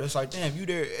whatever, it's like, damn, you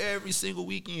there every single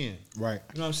weekend. Right.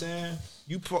 You know what I'm saying?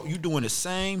 You doing the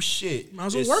same shit. Might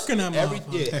as well work in that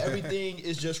motherfucker. Everything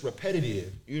is just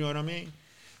repetitive. You know what I mean?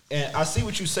 And I see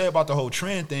what you say about the whole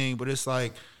trend thing, but it's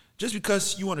like, just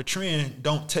because you on a trend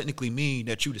don't technically mean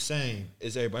that you the same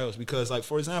as everybody else. Because, like,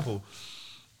 for example,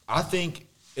 I think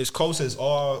as close as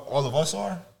all of us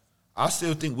are, I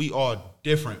still think we are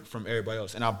different from everybody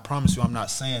else. And I promise you I'm not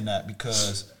saying that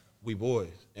because we boys.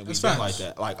 And we've been like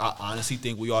that. Like, I honestly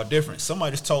think we are different.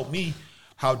 Somebody just told me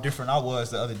how different I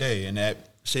was the other day, and that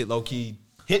shit low-key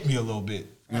hit me a little bit.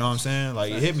 You know what I'm saying?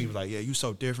 Like, it hit me like, yeah, you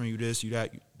so different, you this, you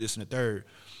that, you this and the third.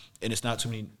 And it's not too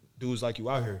many dudes like you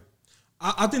out here.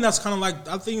 I think that's kind of like,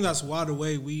 I think that's why the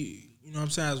way we, you know what I'm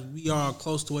saying, as we are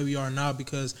close to where we are now,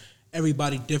 because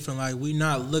everybody different. Like, we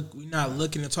not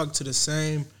looking to talk to the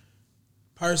same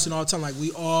person all the time. Like,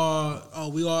 we all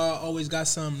always got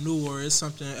something new, or it's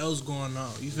something else going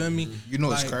on. You feel me? You know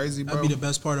what's crazy, bro? That'd be the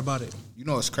best part about it. You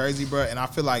know what's crazy, bro? And I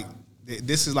feel like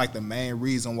this is like the main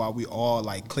reason why we all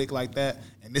like click like that.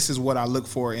 And this is what I look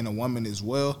for in a woman as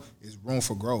well, is room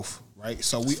for growth, right?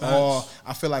 So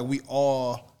I feel like we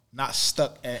all not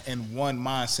stuck in one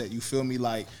mindset. You feel me?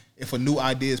 Like, if a new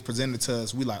idea is presented to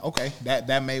us, we like, okay,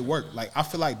 that may work. Like, I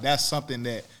feel like that's something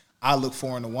that I look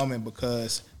for in a woman,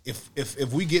 because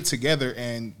if we get together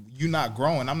and you not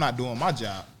growing, I'm not doing my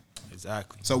job.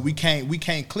 Exactly. So we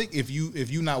can't click if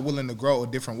you not willing to grow a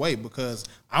different way, because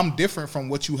I'm different from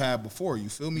what you had before. You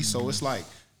feel me? Mm-hmm. So it's like,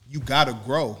 you gotta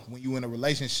grow when you in a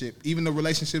relationship. Even the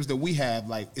relationships that we have,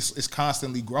 like, it's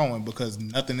constantly growing, because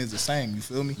nothing is the same. You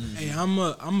feel me? Mm-hmm. Hey, I'm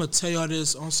gonna tell y'all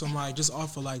this on some, like, just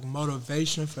off of like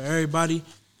motivation for everybody.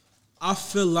 I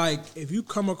feel like if you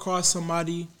come across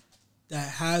somebody that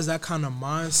has that kind of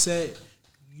mindset,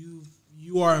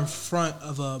 you are in front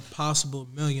of a possible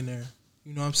millionaire.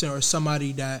 You know what I'm saying? Or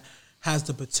somebody that has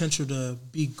the potential to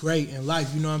be great in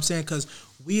life. You know what I'm saying? Because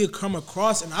we come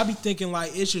across, and I be thinking,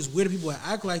 like, it's just weird people that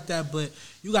act like that, but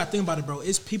you got to think about it, bro.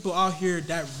 It's people out here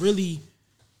that really,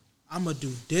 I'm going to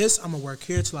do this, I'm going to work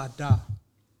here till I die.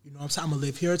 You know what I'm saying? I'm going to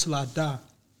live here till I die.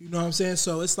 You know what I'm saying?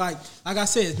 So it's like I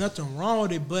said, there's nothing wrong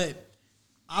with it, but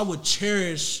I would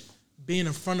cherish being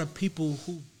in front of people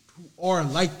who are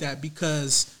like that,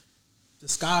 because the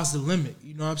sky's the limit.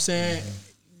 You know what I'm saying?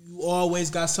 You always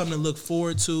got something to look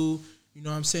forward to. You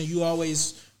know what I'm saying? You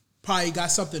always probably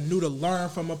got something new to learn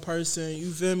from a person.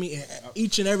 You feel me? And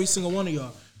each and every single one of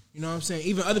y'all. You know what I'm saying?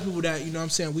 Even other people that, you know what I'm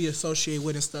saying, we associate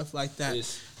with and stuff like that.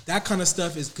 That kind of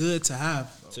stuff is good to have.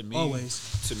 To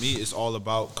me, it's all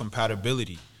about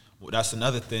compatibility. That's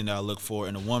another thing that I look for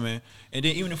in a woman. And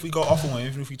then even if we go off of one,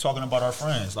 even if we're talking about our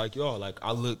friends, like y'all, like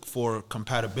I look for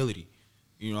compatibility.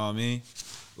 You know what I mean?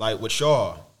 Like with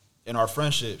y'all, in our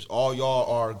friendships, all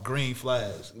y'all are green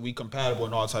flags. We compatible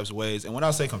in all types of ways. And when I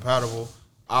say compatible,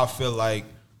 I feel like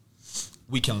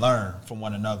we can learn from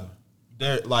one another.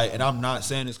 And I'm not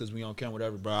saying this because we on camera,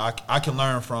 whatever, bro. I can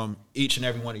learn from each and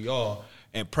every one of y'all,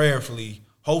 and prayerfully,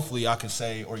 hopefully, I can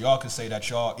say, or y'all can say that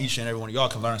y'all, each and every one of y'all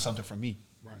can learn something from me.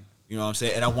 Right. You know what I'm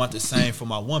saying? And I want the same for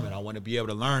my woman. I want to be able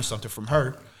to learn something from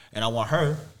her, and I want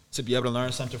her to be able to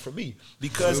learn something from me.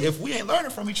 Because if we ain't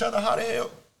learning from each other, how the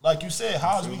hell, like you said,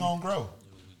 how is we gonna grow?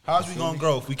 How is we gonna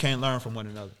grow if we can't learn from one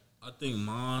another? I think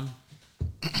my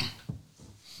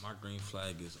green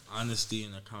flag is honesty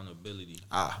and accountability.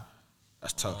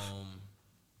 That's tough.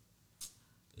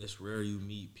 It's rare you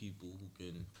meet people who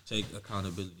can take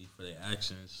accountability for their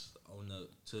actions, own up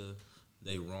to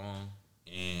they wrong,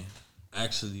 and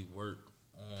actually work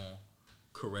on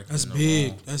correcting. That's the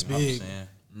big. wrong, That's you know big. what I'm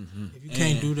saying? If you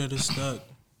can't do that, it's stuck.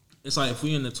 It's like if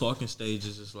we in the talking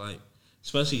stages, it's like,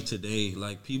 especially today,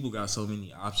 like people got so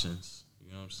many options.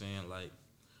 You know what I'm saying? Like,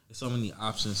 there's so many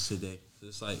options today.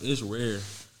 It's like it's rare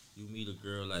you meet a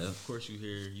girl, like of course you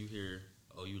hear,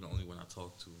 oh, you the only one I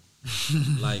talk to.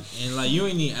 Like, and like you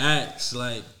ain't even ask,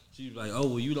 like she's like, oh,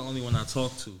 well, you the only one I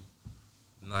talk to.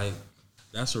 Like,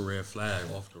 that's a red flag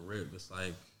off the rip. It's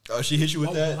like, oh, she hit you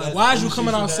with that. Like, why is you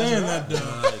coming out saying that,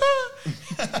 though?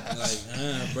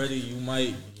 Brother, you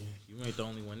ain't the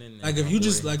only one in there. Like if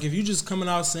you just coming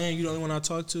out saying you the only one I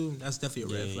talk to, that's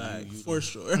definitely a red flag for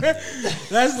sure.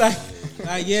 That's like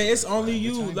it's only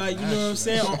you. Like, you know what I'm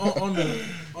saying,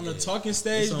 on the talking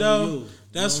stage though.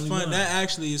 That's fun. That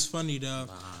actually is funny though.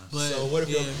 But so what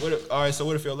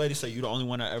if your lady say you the only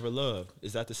one I ever loved?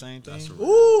 Is that the same thing?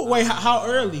 Ooh, wait, how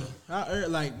early? How early?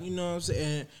 Like, you know what I'm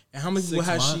saying? And how many people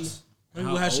has she? How many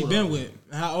people has she been with?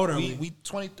 And how old are we? We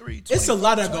 23. It's a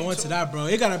lot that go into that, bro.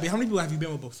 It gotta be. How many people have you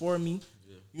been with before me?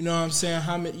 Yeah. You know what I'm saying?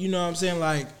 How many? You know what I'm saying?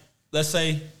 Like, let's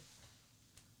say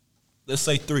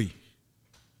 3.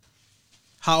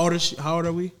 How old is she? How old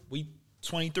are we? We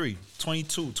 23,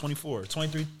 22, 24,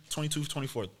 23, 22,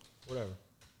 24, whatever.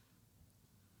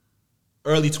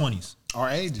 Early 20s.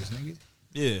 Our ages, nigga.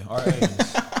 Yeah, our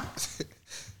ages.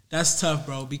 That's tough,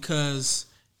 bro, because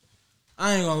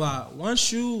I ain't gonna lie.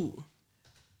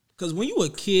 Because when you a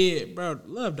kid, bro,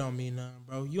 love don't mean nothing,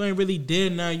 bro. You ain't really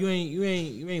dead now. You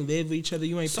ain't live with each other.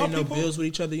 You ain't pay no bills with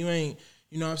each other. You ain't,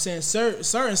 you know what I'm saying?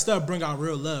 Certain stuff bring out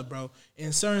real love, bro.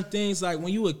 And certain things, like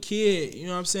when you a kid, you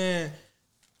know what I'm saying?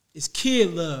 It's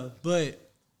kid love, but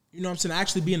you know what I'm saying?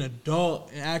 Actually being an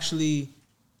adult and actually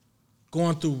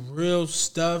going through real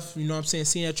stuff, you know what I'm saying?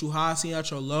 Seeing at you high, seeing at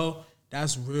your low,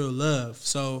 that's real love.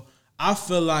 So I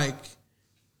feel like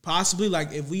possibly,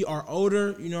 like, if we are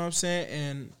older, you know what I'm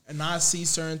saying, and I see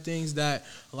certain things that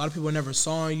a lot of people never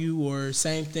saw in you, or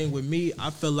same thing with me, I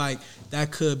feel like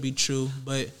that could be true,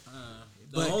 but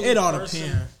it all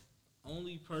depends.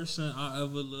 Only person I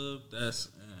ever loved, that's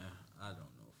I don't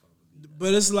know if I would be that.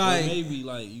 But it's like, or maybe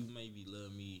like you maybe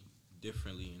love me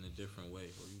differently in a different way,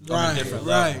 or you right, a different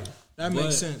right. level. That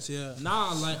makes sense, yeah.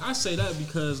 Nah, like I say that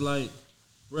because like,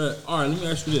 bruh, all right, let me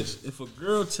ask you this: if a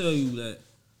girl tell you that,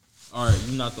 all right,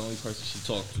 you're not the only person she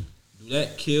talked to, do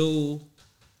that kill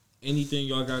anything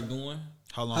y'all got going?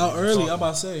 How early? I'm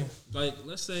about to say. Like,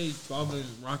 let's say y'all been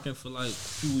rocking for like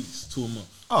 2 weeks to a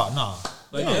month. Oh, nah.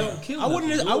 Like, that don't kill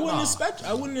nothing. I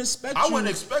wouldn't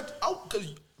expect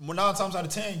because 9 times out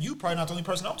of 10, you probably not the only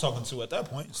person I'm talking to at that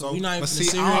point. So we're not even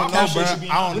see, I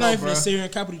don't know, sit here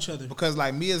and cap with each other. Because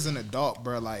like me as an adult,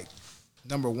 bro, like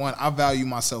number one, I value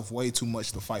myself way too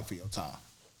much to fight for your time.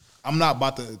 I'm not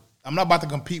about to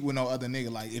compete with no other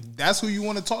nigga. Like, if that's who you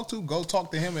want to talk to, go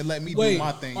talk to him and let me do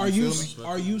my thing. Are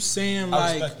you saying,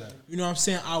 like, you know what I'm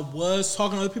saying, I was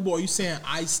talking to other people, or are you saying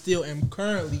I still am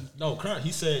currently? No,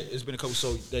 he said it's been a couple,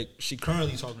 so that she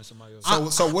currently talking to somebody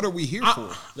else. So what are we here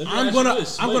for? I'm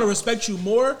gonna respect you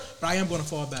more, but I am gonna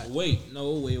fall back. Wait. I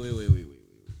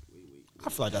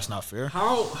feel like that's not fair.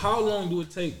 How long do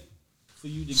it take for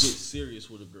you to get serious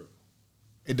with a girl?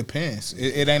 It depends.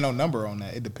 It ain't no number on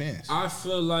that. It depends. I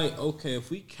feel like, okay,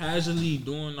 if we casually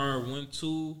doing our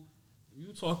 1-2, you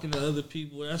talking to other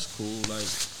people, that's cool. Like,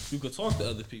 you could talk to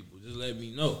other people. Just let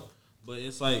me know. But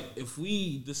it's like, if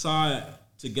we decide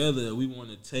together we want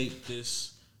to take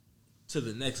this to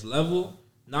the next level.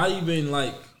 Not even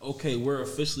like, okay, we're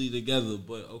officially together,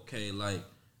 but okay, like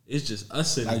it's just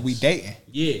us in Like this. we dating.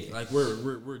 Yeah, like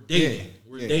we're dating. Yeah,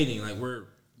 We're yeah. dating. Like we're,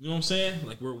 you know what I'm saying?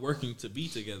 Like we're working to be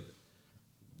together.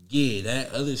 Yeah,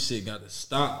 that other shit got to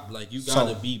stop. Like you got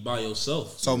to be by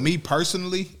yourself. So me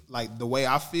personally, like the way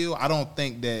I feel, I don't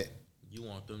think that You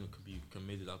want them to be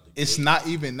committed out the it's gate. not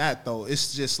even that though.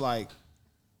 It's just like,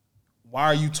 why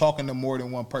are you talking to more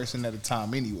than one person at a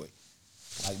time anyway?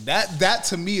 Like that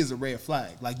to me is a red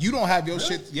flag. Like you don't have your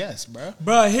shit. Yes, bro.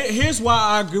 Bro, here's why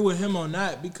I agree with him on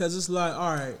that, because it's like,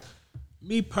 all right,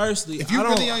 me personally, If you I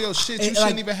don't, really on your shit, you like,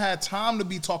 shouldn't even have time to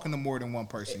be talking to more than one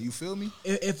person. You feel me?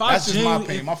 If I That's just my genuinely,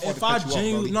 opinion. My fault if to I cut you off,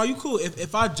 genuinely, Brody. no, you cool.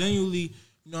 If I genuinely,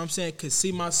 you know what I'm saying, could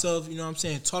see myself, you know what I'm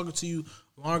saying, talking to you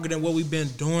longer than what we've been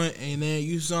doing, and then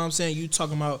you know what I'm saying, you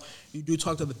talking about, you do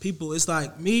talk to other people. It's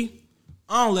like me,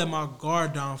 I don't let my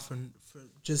guard down for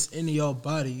just any old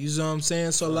body. You know what I'm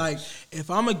saying? So like, if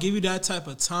I'm gonna give you that type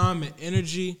of time and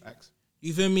energy, Facts.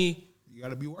 you feel me? You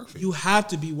gotta be worth it. You have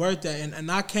to be worth that,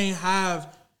 and I can't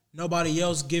have nobody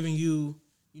else giving you,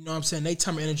 you know what I'm saying, they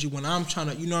time and energy when I'm trying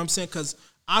to, you know what I'm saying, because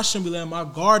I shouldn't be letting my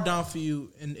guard down for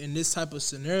you in this type of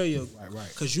scenario. Right.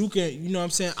 Because you can, you know what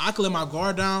I'm saying, I can let my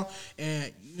guard down,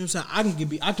 and you know what I'm saying,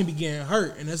 I can be getting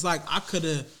hurt, and it's like I could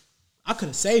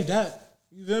have saved that.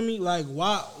 You feel me? Like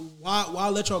why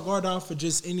let your guard down for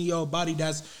just any old body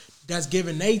that's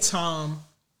giving they time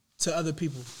to other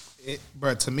people?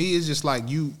 Bro, to me, it's just like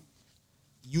you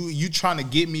trying to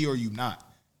get me or you not.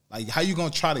 Like, how you gonna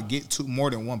try to get to more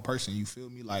than one person? You feel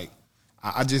me? Like,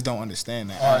 I just don't understand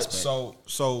that All right, aspect.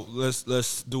 so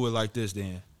let's do it like this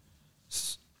then.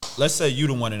 Let's say you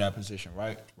the one in that position,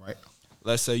 right? Right.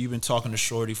 Let's say you've been talking to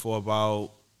Shorty for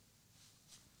about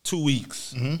 2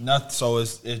 weeks. Mm-hmm. So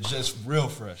it's just real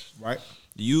fresh. Right.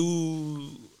 You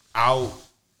out,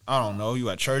 I don't know, you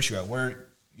at church, you at work,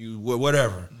 you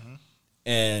whatever. Mm-hmm.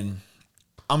 And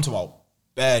I'm talking about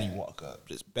baddie walk up,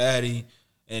 just baddie.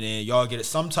 And then y'all get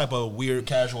some type of weird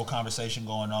casual conversation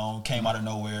going on, came out of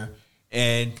nowhere,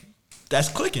 and that's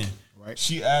clicking. Right.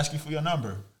 She asked you for your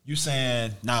number. You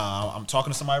saying, nah, I'm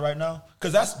talking to somebody right now?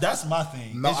 Because that's my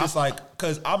thing. No, it's just like,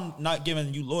 because I'm not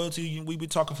giving you loyalty. We been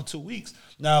talking for 2 weeks.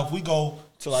 Now, if we go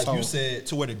to, like you said,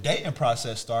 to where the dating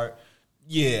process start,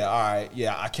 yeah, all right,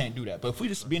 yeah, I can't do that. But if we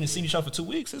just been and seen each other for 2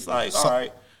 weeks, it's like, all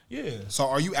right, yeah. So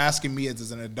are you asking me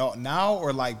as an adult now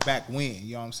or like back when?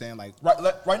 You know what I'm saying? Like Right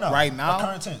now. right now, Like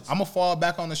current tense. I'm gonna fall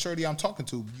back on the shorty I'm talking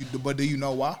to. But do you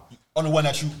know why? On the one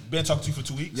that you've been talking to for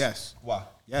 2 weeks? Yes. Why?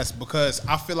 Yes, because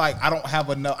I feel like I don't have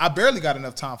enough. I barely got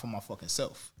enough time for my fucking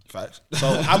self. Facts. So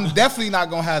I'm definitely not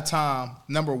gonna have time.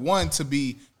 Number one, to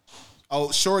be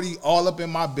shorty all up in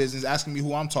my business, asking me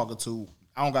who I'm talking to.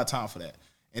 I don't got time for that.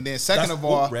 And then second of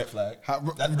all, red flag.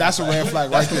 That's a red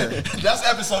flag right there. This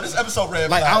episode red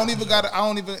Like flag. I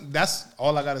don't even. That's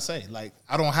all I gotta say. Like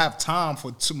I don't have time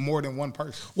for more than one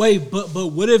person. Wait, but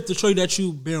what if the shorty that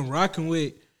you've been rocking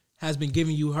with has been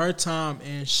giving you her time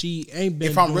and she ain't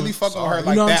been? If I'm doing, really fucking with her you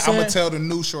like know what that, I'm saying? gonna tell the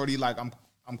new shorty like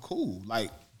I'm cool.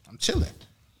 Like I'm chilling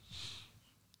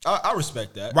I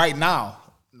respect that. right now.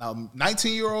 Now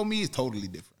 19-year-old me is totally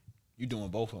different. You doing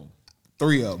both of them.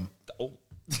 3 of them. Oh.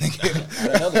 Make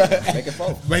it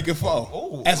fall. Make it fall.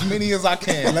 Oh. As many as I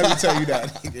can. Let me tell you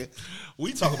that.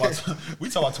 We talk about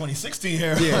 2016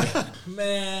 here. Yeah.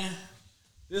 Man,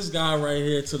 this guy right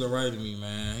here to the right of me,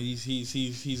 man.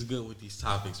 He's good with these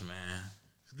topics, man.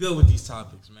 He's good with these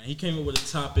topics, man. He came up with a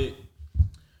topic,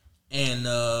 and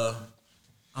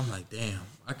I'm like, damn,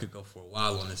 I could go for a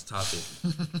while on this topic.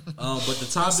 But the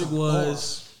topic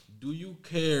was, do you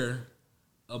care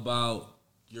about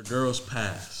your girl's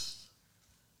past?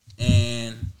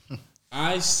 And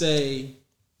I say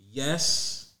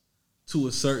yes to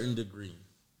a certain degree.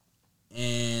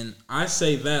 And I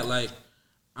say that like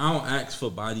I don't ask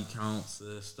for body counts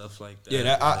and stuff like that.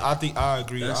 Yeah, Like, I think I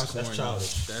agree. that's That's corny.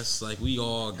 childish. That's like we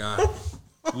all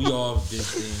did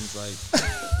things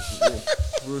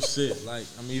like real shit. Like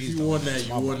I mean, if you want that,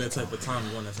 you want that type of time.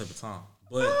 You want that type of time.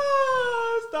 But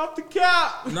Stop the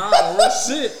cap. nah, real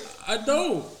shit. I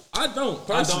don't.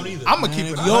 Personally. either. I'm gonna keep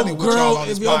it Yo, 100 with y'all on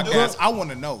this girl, podcast. I want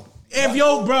to know. If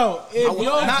your not- if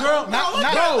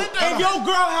your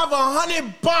girl have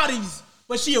 100 bodies,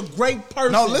 but she a great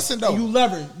person. No, listen, though. and you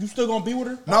love her, you still gonna be with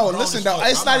her? No, grown listen as though. fuck.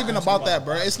 It's I'm not not even asking about about that,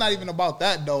 bro. that. It's not even about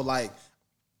that though. Like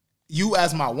you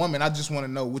as my woman, I just want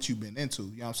to know what you've been into.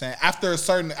 You know what I'm saying? After a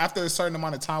certain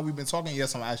amount of time we've been talking,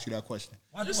 yes, I'm gonna ask you that question.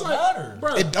 Why It's does it like, matter?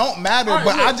 bro. It don't matter, All right,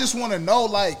 but I look. just want to know,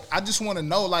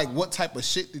 like, what type of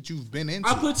shit that you've been into.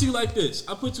 I put to you like this.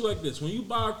 When you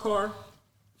buy a car,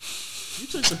 you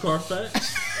check the car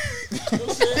facts. You know what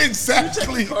I'm saying?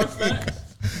 Exactly. You check the car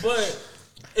facts. But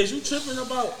Is you tripping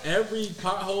about every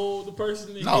pothole the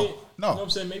person hit? No. You know what I'm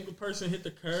saying? Maybe the person hit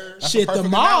the curb. That's Shit, a the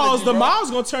perfect miles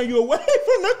analogy, gonna turn you away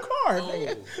from the car.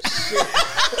 nigga.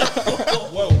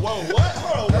 Whoa, what?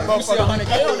 Hold on. You see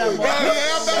 100K on that bro.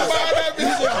 Yeah, I'm not buying that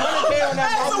bitch. 100K on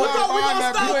that So we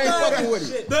gonna stop you ain't that. fucking with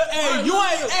it. You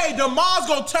ain't. Hey, the miles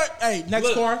gonna turn. Hey, next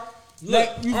Look. car. Look,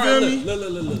 You all feel right, me?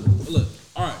 Look.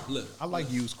 All right, look. I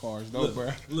like used cars though, bro.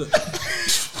 Look.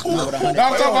 No, I'm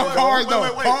talking about cars though.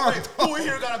 Cars. Who in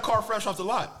here got a car fresh off the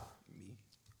lot?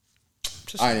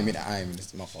 I didn't mean that.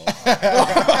 It's my fault.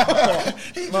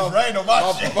 He just rained on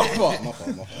my shit. My fault.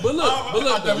 But look,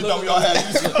 I thought we all had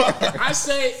used cars.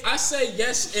 I say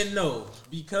yes and no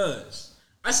because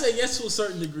I say yes to a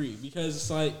certain degree because it's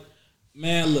like,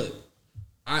 man, look,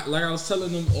 I was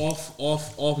telling them off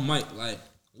mic, like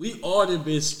we all done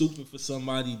been stupid for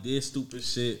somebody, did stupid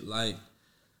shit, like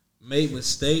made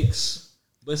mistakes,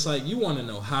 but it's like you want to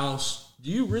know do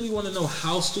you really want to know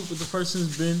how stupid the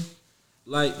person's been?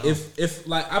 Like if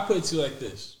like I put it to you like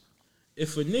this,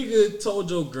 if a nigga told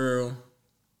your girl,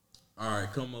 all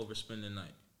right, come over, spend the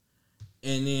night.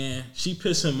 And then she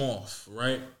pissed him off,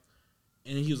 right?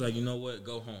 And he was like, you know what,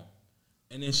 go home.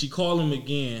 And then she called him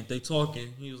again, they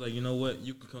talking. He was like, you know what,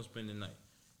 you can come spend the night.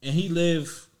 And he lived,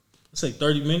 let's say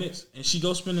 30 minutes, and she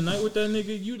go spend the night with that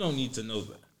nigga, you don't need to know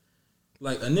that.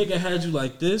 Like, a nigga had you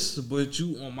like this, but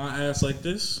you on my ass like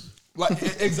this. Like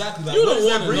exactly. Like, You what don't does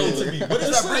want that to bring know it to that. me? What does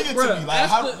It's that bring it bruh, to me? Like,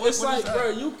 how? it's what like, is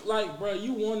that? bro,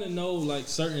 you want to know like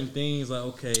certain things, like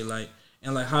okay, like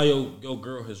and like how your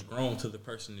girl has grown to the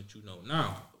person that you know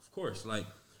now. Of course, like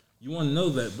you want to know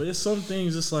that, but it's some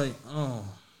things. It's like, oh,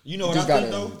 You know what just I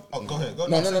think gotta- though? Oh, go ahead. Go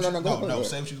No, say what you- go ahead.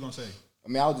 Say what you was gonna say. I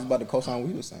mean, I was just about to co-sign what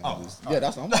he was saying. Oh, Yeah,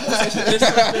 that's what I'm going to say. Shit. it's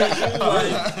some things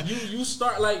like you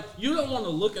start like you don't want to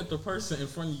look at the person in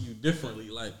front of you differently,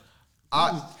 like.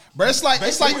 Bro, it's like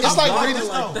reading.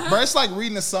 like that. Bro, it's like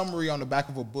reading a summary on the back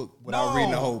of a book without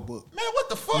reading the whole book. Man, what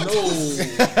the fuck?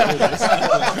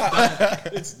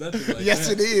 It's nothing like Yes,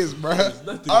 that. it is, bro. Nothing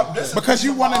like This- that. Because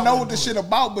you want to know what this shit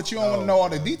about, but you don't want to know all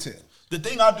the details. The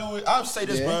thing I do is I'll say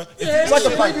this, Yeah. bro. If Yeah, you it's do like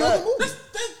shit a like preview that, of the movie.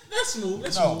 That's smooth.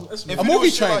 That's no. smooth. That's If smooth. you movie do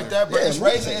shit trailer. like that, bro, Yeah, it's movie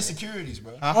raising trailer. insecurities,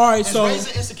 bro. All right, It's so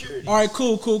raising insecurities. all right,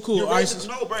 cool. You're All right, raising,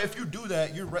 no, bro. If you do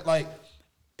that, like,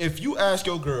 if you ask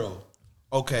your girl,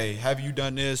 okay, have you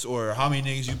done this or how many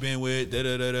niggas you been with? Da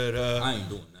da da da da. I ain't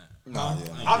doing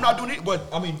that. I'm not doing it, but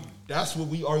I mean, that's what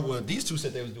we are. Well, these two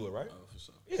said they was do it, right?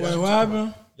 Yeah, Wait, what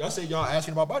happened? Y'all said y'all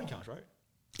asking about body counts, right?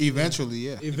 Eventually,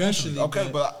 yeah. Eventually, Okay,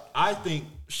 but I think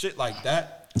shit like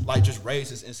that, like, just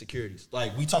raises insecurities.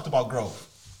 Like, we talked about growth.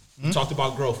 We talked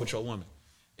about growth with your woman.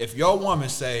 If your woman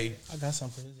say, I got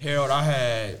something for this. Harold, I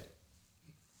had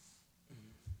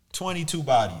 22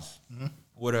 bodies,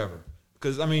 whatever.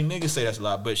 Because, I mean, niggas say that's a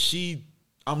lot, but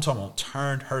I'm talking about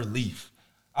turned her leaf.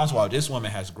 I'm talking about this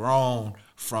woman has grown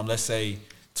from, let's say,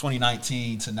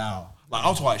 2019 to now. Like,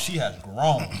 I'm talking about she has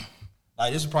grown.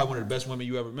 Like, this is probably one of the best women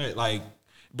you ever met. Like,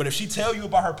 but if she tell you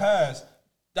about her past,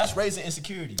 that's raising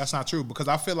insecurity. That's not true because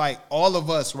I feel like all of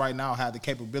us right now have the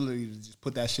capability to just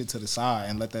put that shit to the side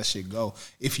and let that shit go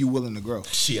if you're willing to grow.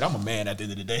 Shit, I'm a man at the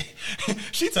end of the day.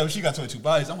 She told me she got 22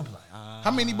 bodies. I'm gonna be like,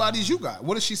 How many bodies you got?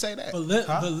 What does she say that?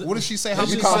 But What does she say? How You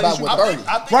many come bodies back you with got? 30.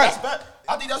 I think Right. that's bad.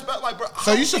 I think that's bad. Like, bro.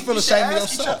 So you should feel ashamed of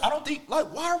ask each yourself. other. I don't think,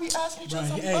 like, why are we asking each other? Right,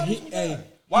 something hey, about he- this? hey,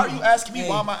 Why are you asking me? hey.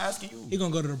 Why am I asking you? He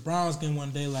gonna go to the Browns game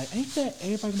one day, like, ain't that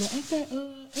everybody? Gonna be like,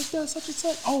 ain't that such and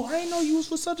such? Oh, I ain't know you was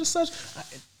for such and such.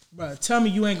 Bro, tell me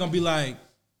you ain't gonna be like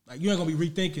you ain't gonna be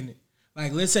rethinking it.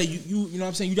 Like, let's say you know what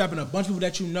I'm saying, you dropping a bunch of people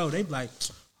that you know, they be like,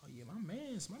 oh yeah, my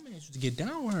man used to get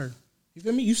down with her. You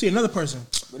feel me? You see another person.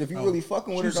 But if you really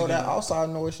fucking with her, though, that outside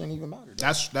noise shouldn't even matter.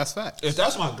 Though. That's fact. If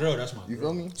that's my girl, that's my You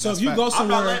girl. feel me? So if you fact. go I'm not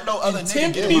somewhere letting no other and nigga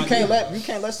 10 get in people, my You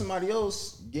can't let somebody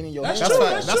else get in your That's head. true.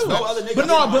 fact. That's That's true. fact. No other nigga But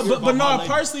no, get in my but my no.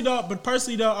 lady.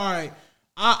 Personally though, all right.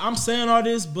 I'm saying all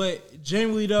this, but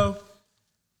genuinely though,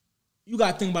 you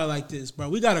gotta think about it like this, bro.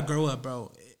 We gotta grow up,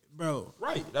 bro.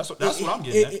 Right. That's what I'm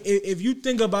getting at. If you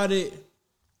think about it,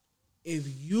 if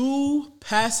you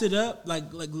pass it up, like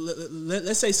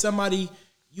let's say somebody,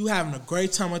 you having a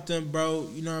great time with them, bro.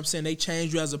 You know what I'm saying? They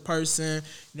change you as a person.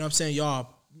 You know what I'm saying? Y'all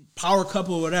power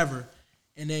couple or whatever.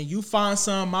 And then you find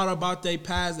something out about their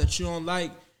past that you don't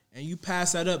like, and you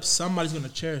pass that up, somebody's gonna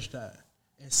cherish that.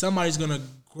 And somebody's gonna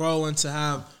grow into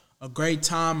have a great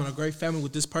time and a great family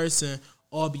with this person,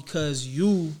 all because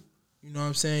you know what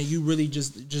I'm saying, you really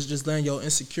just letting your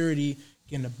insecurity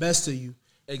getting the best of you.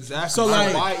 Exactly. So, So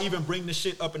like- why even bring this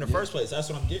shit up in the first place? That's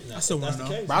what I'm getting at. I still If that's wanna the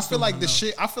know. case. But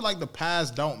I feel like the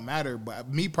past don't matter. But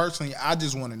me personally, I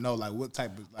just want to know like what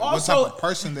type of Also-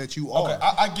 person that you are.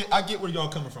 Okay, I get where y'all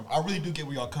coming from. I really do get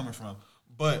where y'all coming from.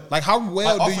 But Like, how well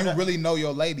Like, do off of you that- really know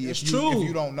your lady It's if true.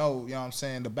 you don't know, you know what I'm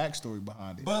saying, the backstory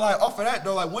behind it? But like off of that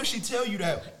though, like when she tell you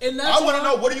that, And that's I want to why-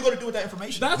 know what are you going to do with that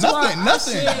information? That's Nothing, why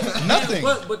nothing, I said, nothing.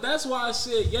 But that's why I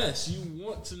said yes. You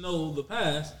want to know the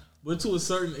past, but to a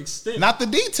certain extent. Not the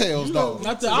details, You though. don't-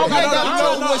 Not the, You I don't ain't got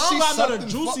gotta know what she the sucked and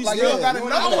juicy fucked. stuff. Like, you don't gotta know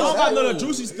I don't got none of that. the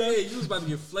juicy Yeah, stuff. you was about to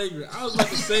get flagrant. I was about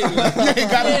to say, like, You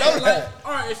ain't gotta know that.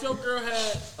 all right, if your girl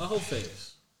had a whole face,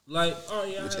 like, oh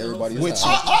yeah, Which I had a whole everybody face.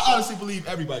 has. I honestly believe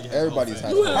everybody has Everybody's a had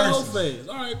whole You face. had a whole Personally. face.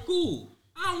 All right, cool.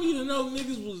 I don't need to know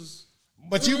niggas was.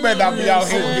 But you better not be out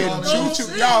here getting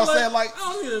choo-choo. Y'all saying like,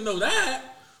 I don't need to know that.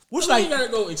 Which I like, ain't gotta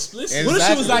go explicit. what if she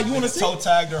was Exactly. like, you want to see? Toe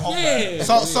tagged her whole Yeah.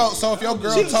 so if your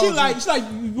girl She told you, like,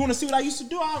 you want to see what I used to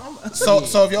do? so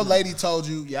if your lady told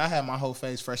you, yeah, I had my whole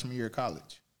face freshman year of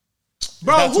college.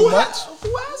 Bro, that who too much?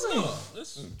 who hasn't?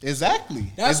 That's-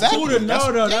 Exactly. That's exactly. cool to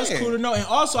know, though. That's yeah. cool to know. And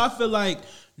also, I feel like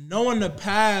knowing the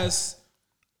past,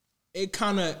 it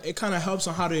kind of helps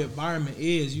on how the environment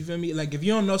is. You feel me? Like if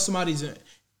you don't know somebody's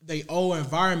they old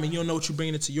environment, you don't know what you're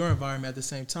bringing into your environment at the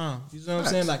same time. You know what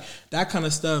I'm saying? Like that kind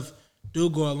of stuff do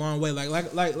go a long way.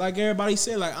 Like everybody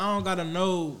said, like I don't gotta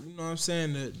know, you know what I'm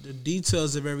saying, the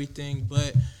details of everything,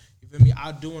 but you feel me?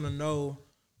 I do want to know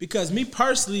because me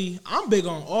personally, I'm big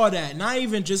on all that. Not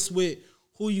even just with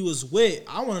who you was with.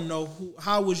 I want to know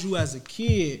how was you as a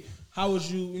kid. How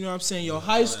was you? You know what I'm saying? Your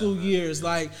high school years,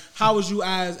 like how was you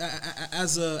as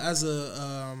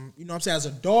a you know what I'm saying, as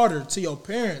a daughter to your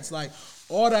parents, like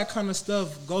all that kind of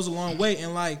stuff goes a long way.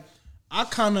 And like I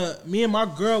kind of me and my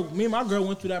girl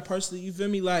went through that personally. You feel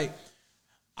me? Like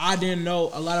I didn't know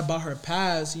a lot about her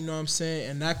past. You know what I'm saying?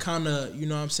 And that kind of, you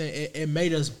know what I'm saying, it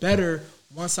made us better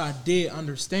once I did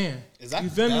understand. Exactly.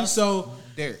 You feel me? So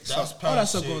Derek, That's so, all that past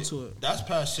stuff shit. going to it. That's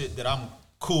past shit that I'm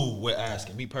cool with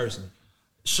asking. Me personally,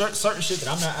 certain shit that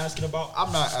I'm not asking about.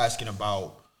 I'm not asking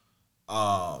about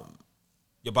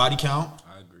your body count.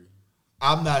 I agree.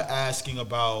 I'm not asking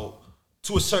about,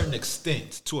 to a certain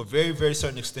extent, to a very, very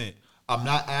certain extent, I'm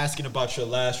not asking about your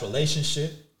last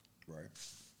relationship. Right.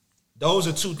 Those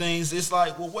are two things. It's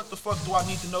like, well, what the fuck do I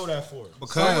need to know that for?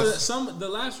 because The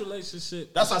last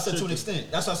relationship. That's why I said to an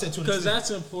extent. That's why I said to an Because extent.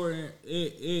 that's important.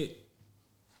 It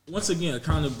once again,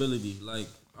 accountability. Like,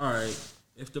 all right,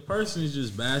 if the person is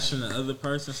just bashing the other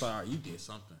person, it's like, all right, you did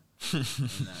something. in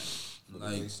that.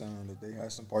 They Like, sound that they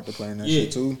had some part to play in that yeah,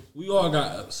 shit too. we all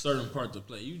got a certain part to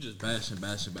play. You just bashing.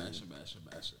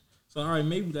 So, all right,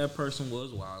 maybe that person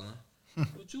was wilding,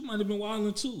 but you might have been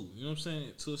wilding too. You know what I'm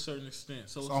saying? To a certain extent.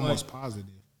 So it's it's almost like, positive.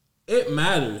 it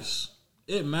matters.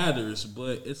 It matters,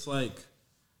 but it's like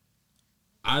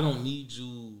I don't need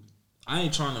you. I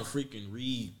ain't trying to freaking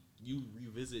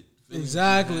revisit. feelings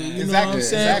Exactly. you You had. know what I'm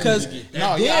saying? Because exactly.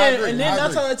 No, yeah, I agree, and then I 9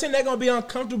 agree. times out of 10, they're gonna be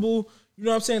uncomfortable. You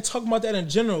know what I'm saying? Talking about that in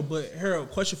general. But Harold,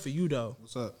 question for you though.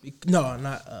 What's up? No,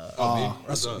 not What's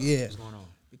Russell. up? Yeah, What's going on?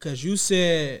 because you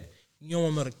said you don't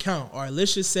want me to count. All right,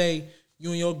 let's just say you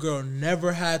and your girl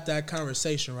never had that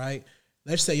conversation, right?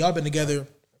 Let's say y'all been together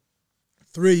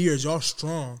 3 years, y'all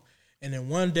strong, and then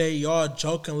one day y'all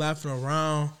joking, laughing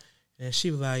around, and she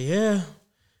was like, "Yeah,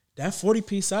 that 40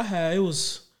 piece I had, it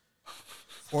was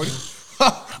 40?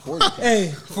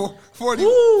 hey." 40,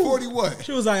 Woo. 40 what?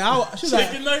 She was like, she's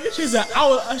Chicken like, nuggets? she's like,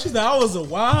 I was a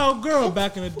wild girl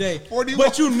back in the day. 40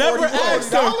 But you never 40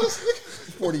 asked her.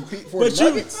 $40? 40 But you,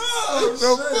 nuggets?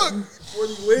 The fuck?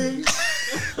 40 wings.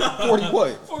 40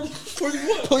 what? 40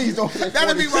 what? Please don't say 40.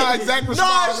 That'd be my exact no,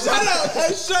 response. shut up.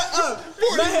 Hey, shut up.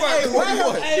 Let him, what? let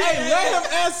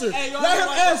him answer. Hey, Let him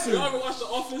answer. Y'all ever watch The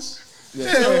Office?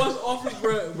 Yeah. Y'all watch The Office,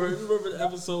 bro? You remember the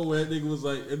episode where that nigga was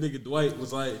like, that nigga Dwight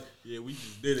was like, yeah, we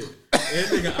just did it.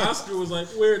 And that nigga Oscar was like,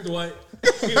 where, Dwight?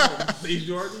 He was like, "Things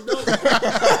you already know."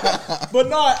 But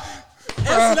no,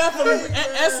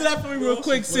 answer that for me real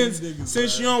quick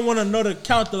since you don't want to know the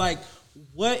count to like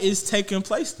what is taking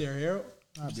place there, Harold.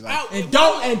 I'd be like, And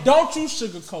don't you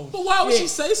sugarcoat. But why would she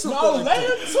say something No, like let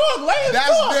that? him talk. Let him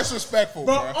that's talk. disrespectful,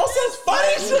 Bro, bro. on some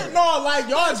funny shit. No, like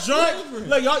y'all drunk.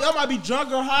 Like y'all might be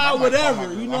drunk or high, I might whatever. call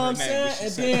my You girl know what I'm her name, saying? but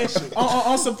she And said then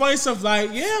on some funny stuff, like,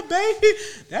 yeah, baby,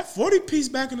 that 40 piece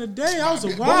back in the day, I was a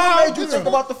What wild made you think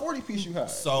girl. about the 40 piece you had?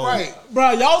 So Right.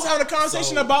 Bro, y'all was having a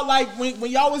conversation So- about like when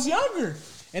y'all was younger,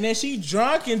 and then she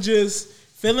drunk and just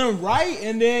feeling right,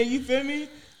 and then you feel me?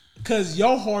 Cause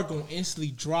your heart gonna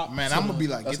instantly drop. Man, to I'm gonna be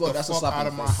like, That's get what- the that's a fuck slap out in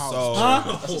of the my face. house. So-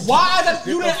 Huh? Why?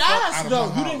 You the didn't fuck ask out of though.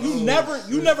 my You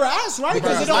house. never asked, right?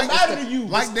 Because Bruh, it don't matter to you.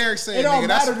 Like Derek said, It don't nigga,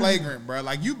 that's matter to you. flagrant, bro.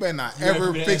 Like, you better not ever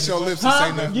ready to fix answer your the lips and say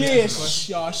Huh? nothing. Yeah,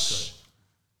 shush.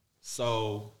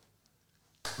 So,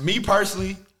 me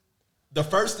personally, the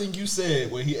first thing you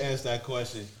said when he asked that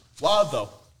question, why the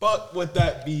fuck would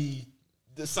that be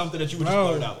something that you would just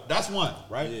blurt out. That's one,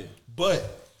 right? Yeah. But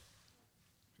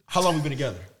how long we been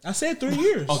together? I said 3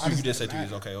 years. Oh, you did say 3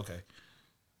 years. Okay.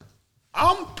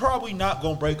 I'm probably not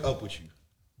gonna break up with you,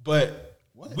 but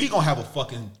we gonna have a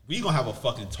fucking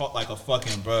talk like a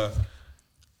fucking bruh.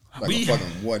 Like a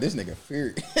fucking boy, this nigga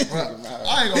feared. He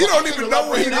don't even know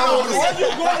where he going.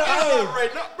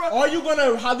 Are you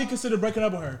gonna highly consider breaking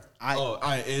up with her?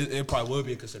 It probably would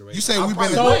be a consideration. You say we've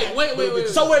been. Wait.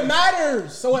 So it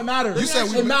matters. You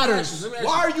said it matters.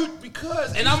 Why are you?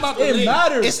 Because and I'm about to it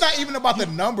matters. It's not even about the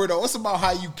number though. It's about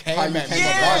how you came at me.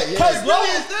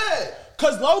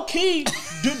 Because low key,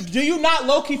 do you not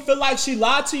low key feel like she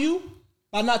lied to you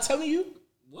by not telling you?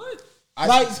 What?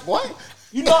 What?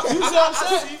 You see what I'm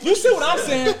saying? You see what I'm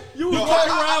saying? You was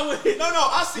walking around with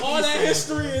I see all that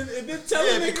history and then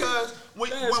telling me because when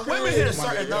women hit a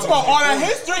certain number, all that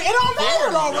history, it don't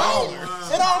matter though, right?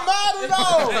 It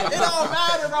don't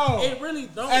matter though. It really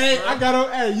don't. Hey, I got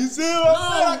on. Hey, you see what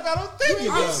I'm saying? I got on thinking.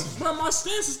 Bro, my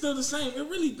stance is still the same. It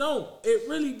really don't. It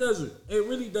really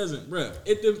doesn't, bro.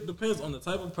 It depends on the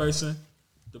type of person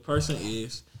the person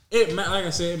is. Like I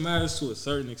said, it matters to a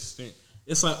certain extent.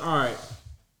 It's like, all right.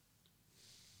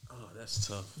 That's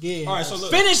tough. Yeah. All right, so look,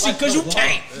 finish it because you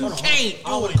can't. I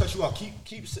don't want to cut you off. Keep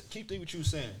thinking what you were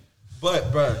saying.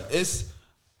 But, bro, it's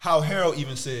how Harold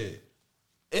even said.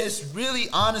 It's really,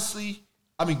 honestly,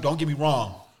 I mean, don't get me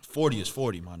wrong. 40 is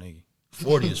 40, my nigga.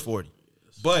 40 is 40.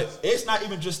 But it's not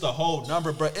even just the whole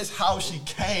number, bro. It's how she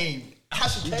came. How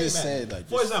she came just at said it. like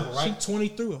For example, right? She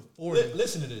 23 or 40.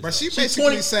 Listen to this. But she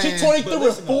basically saying. She 23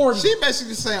 or 40. She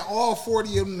basically saying all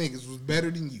 40 of them niggas was better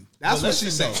than you. That's what she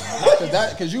saying.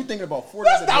 Because you thinking about 40.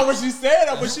 That's not what she said.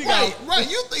 But she got right.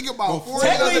 You think about 40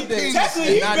 other other things.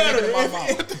 technically he better.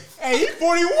 Hey, he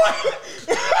 41.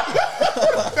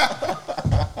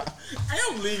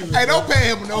 I'm leaving. Hey, don't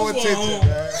pay him no attention,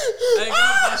 man. Hey,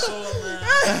 God bless you,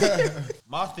 man.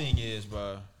 My thing is,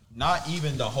 bro, not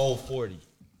even the whole 40.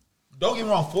 Don't get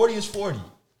me wrong, 40 is 40.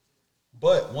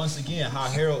 But once again, how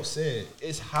Harold said,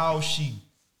 it's how she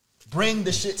bring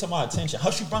the shit to my attention. How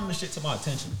she bring the shit to my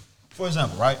attention. For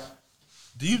example, right?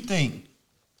 Do you think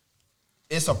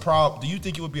it's a problem? Do you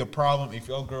think it would be a problem if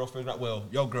your girl figured out, well,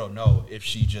 your girl know if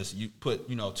she just put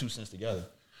 2 cents together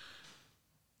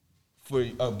for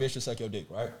a bitch to suck your dick,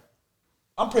 right?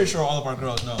 I'm pretty sure all of our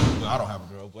girls know. Well, I don't have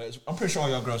a girl, but I'm pretty sure all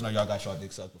y'all girls know y'all got y'all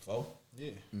dick sucked before.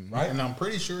 Yeah. Right? And I'm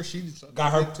pretty sure she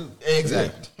got her too.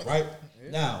 Exactly. Right?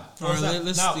 Now,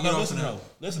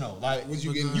 listen though. Like,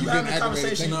 You you having a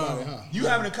conversation, you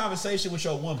having a conversation with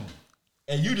your woman,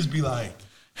 and you just be like,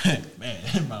 man,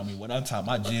 that remind me when I'm talking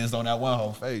my jizzed on that one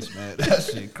whole face, man. That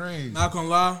shit crazy. Not gonna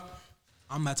lie,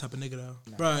 I'm that type of nigga though.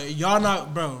 Bro, y'all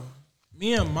not, bro.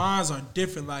 Me and mines are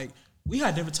different. Like, we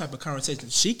had different type of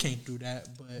conversations. She can't do that,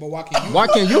 but why can't you? Why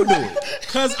can't you do it?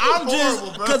 Cause I'm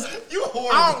just, you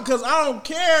horrible. Cause I don't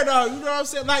care though. You know what I'm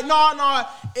saying? Like, no,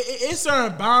 it's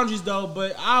certain boundaries though.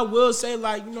 But I will say,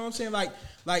 like, you know what I'm saying? Like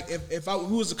if I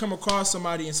was to come across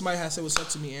somebody and somebody had to say what's up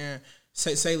to me and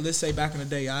let's say back in the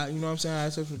day, you know what I'm saying? I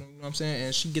asked her, you know what I'm saying?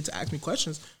 And she get to ask me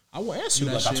questions, I will answer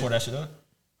that shit. I tore that shit up?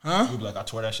 Huh? You be like, I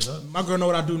tore that shit up? My girl know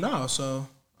what I do now, so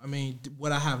I mean,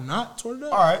 would I have not tore it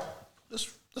up? All right. Let's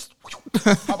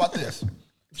how about this?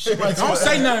 Don't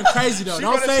say nothing crazy though.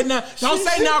 Don't say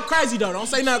nothing crazy though. Don't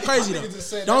say nothing crazy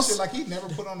though. Don't say like he never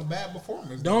put on a bad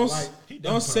performance. Don't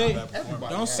say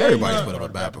Everybody's put on a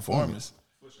bad performance.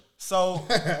 So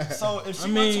if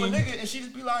she went to a nigga and she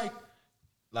just be like,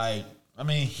 I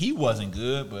mean, he wasn't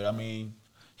good, but I mean,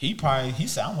 he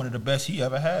said I'm one of the best he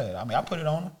ever had. I mean, I put it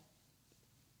on him.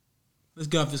 Let's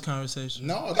get off this conversation.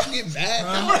 No, don't get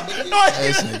mad.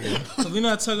 So we're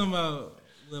not talking about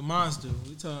what mines do.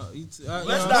 Let's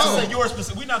not say your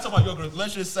specific. We're not talking about your girl.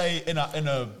 Let's just say in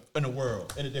a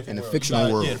world, in a different world,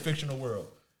 fictional world. Yeah, fictional world.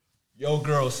 Your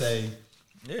girl say,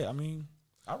 yeah, I mean,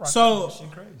 I rock so that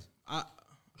shit crazy.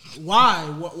 Why?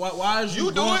 Why is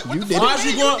you doing?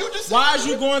 Why is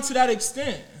you going to that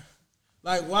extent?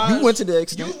 Like, why? You went to the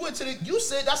extent. You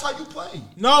said that's how you play.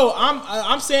 No,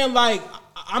 I'm saying like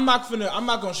I'm not gonna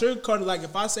sugarcoat it. Like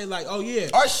if I say like, oh yeah,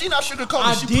 or she not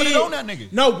sugarcoating. She put it on that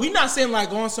nigga. No, we not saying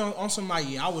like on some like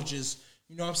yeah, I was just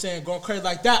you know what I'm saying going crazy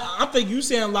like that. I'm thinking you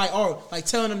saying like like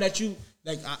telling them that you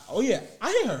like oh yeah,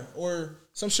 I hit her or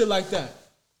some shit like that.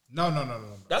 No.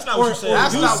 That's not what you said.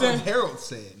 That's not what Harold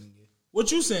said. Nigga.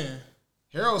 What you saying?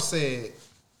 Harold said,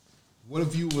 "What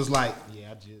if you was like,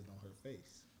 yeah, I jizzed on her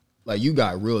face." Like you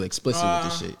got real explicit with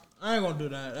this shit. I ain't gonna do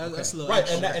that. That's a little right,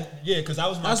 extra. and yeah, because I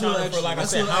was my That's counter for like I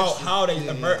said how they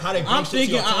bring I'm shit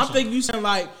to your thinking attention. you saying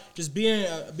like just being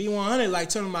be 100, like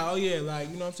telling them like oh yeah, like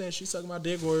you know what I'm saying she sucked my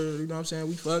dick or you know what I'm saying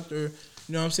we fucked or you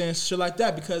You know what I'm saying? Shit like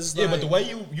that because it's Yeah, like, but the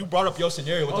way you brought up your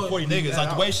scenario with the 40 niggas, that like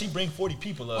the out. way she bring 40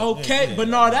 people up. okay, yeah, but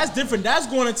no, that's different. That's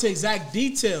going into exact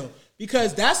detail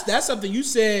because that's something you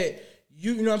said.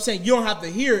 You know what I'm saying? You don't have to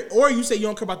hear it, or you say you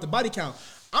don't care about the body count.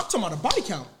 I'm talking about the body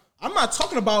count. I'm not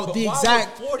talking about But the why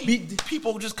exact. would 40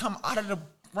 people just come out of the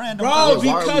random. Bro, why are we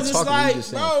because it's talking? We like, just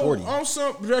saying bro, 40. on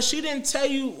some, bro, she didn't tell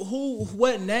you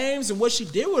what names and what she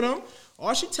did with them.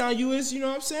 All she telling you is, you know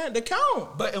what I'm saying, the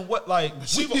count. But in what, like,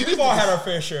 we've all had our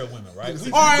fair share of women, right?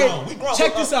 All right, We grown.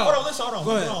 check this out. Hold on, listen, hold on.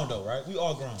 Go We ahead. grown though, right? We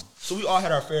all grown. So we all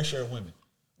had our fair share of women.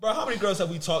 Bro, how many girls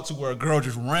have we talked to where a girl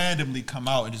just randomly come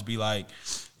out and just be like,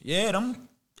 yeah, them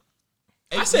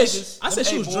I said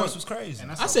she was drunk. was crazy.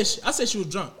 I said she was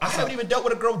drunk. I haven't even dealt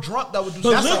with a girl drunk that would do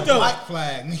But something. look though, Black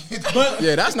flag. but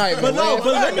Yeah, that's not even. but no, but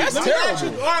let me that's ask you.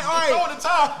 terrible. All right. Throwing the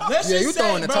towel. Let's Yeah, just you say,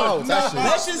 throwing the bro, towel with that shit.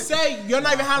 Let's just say you're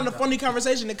not even having a funny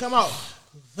conversation to come out.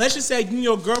 Let's just say you and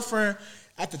your girlfriend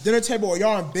at the dinner table or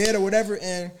y'all in bed or whatever,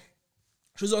 and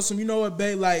she was awesome. You know what,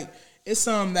 babe? Like it's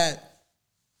something that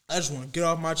I just want to get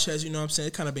off my chest. You know what I'm saying?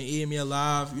 It kind of been eating me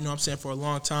alive. You know what I'm saying, for a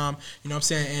long time. You know what I'm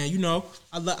saying? And you know,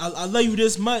 I love you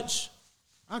this much.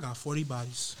 I got 40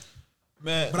 bodies.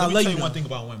 Man, But let I me love tell you you one though. thing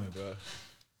about women,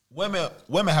 bro.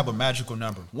 Women have a magical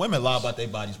number. Women lie about their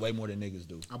bodies way more than niggas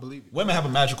do. I believe it. Women have a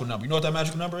magical number. You know what that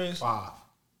magical number is? 5.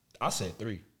 I said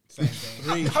 3. Same thing.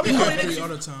 Three, How many three niggas all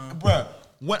the time. Bruh,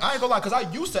 when I ain't gonna lie, cause I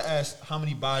used to ask how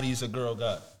many bodies a girl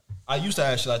got. I used to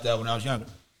ask shit like that when I was younger.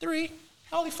 3?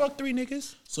 How only fuck 3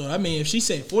 niggas? So I mean, if she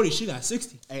said 40, she got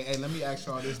 60. Hey, let me ask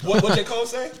y'all this. What J. Cole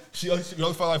say? She only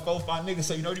fuck like 4 or 5 niggas,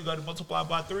 so you know you gotta multiply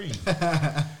by 3.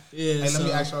 Yeah. Hey, so, let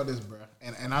me ask y'all this, bro.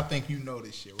 And I think you know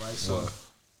this shit, right? So,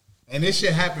 and this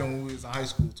shit happened when we was in high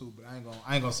school too. But I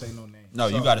ain't gonna say no name. No,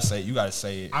 So, you gotta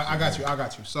say it. I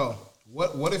got you. So,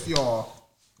 what if y'all,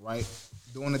 right,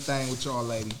 doing the thing with y'all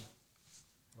lady,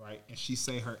 right, and she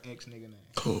say her ex nigga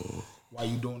name while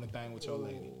you doing the thing with your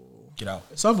lady? Get out.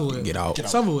 it's over with. Get out.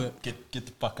 It's over with. Get the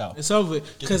fuck out. It's over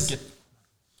with.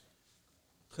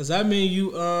 Cause that mean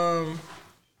you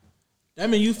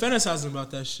fantasizing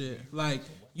about that shit. Like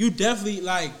you definitely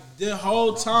like the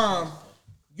whole time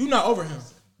you not over him.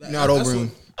 Like, Not that's over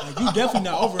him. Like, you definitely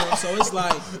not over him. So it's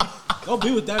like go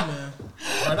be with that man.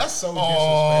 Bro, that's so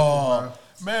disrespectful, bro.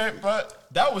 Man, but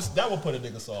that would put a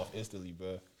nigga soft instantly,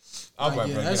 bro. I'm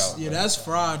Like, that's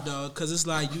fraud though. Cause it's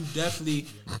like you definitely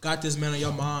got this man on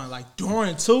your mind. Like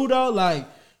during too though, like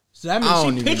so that means I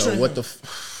don't she even picturing know what him. the.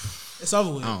 It's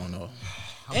over with. I don't know.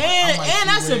 And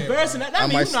that's red, embarrassing. That I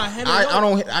means might. you not handling. I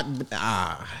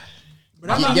don't. But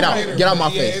I'm not Get handling- out. Get out my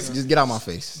Yeah, face. it's- Just get out my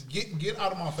face. Get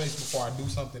out of my face before I do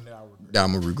something that I regret. That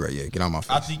I'm gonna regret. Yeah, get out my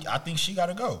face. I think she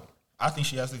gotta go. I think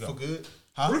she has to go. For good?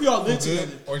 What if y'all live For good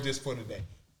together? or just for the day?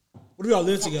 What if y'all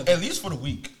live together? At least for the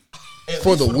week. At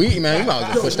For least the week, man, you might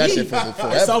as well push that shit for It's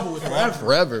forever. over with forever.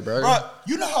 Forever, bro. Bro,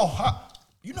 you know how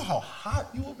hot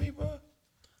you will be, bro?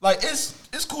 Like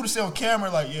it's cool to say on camera,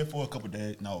 like, yeah, for a couple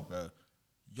days. No, bro.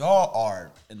 Y'all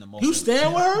are in the most. You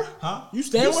stand with her? Huh? You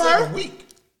stand with said her? a week.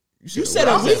 You said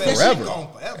a week. That forever. shit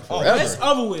gone forever. Forever. That's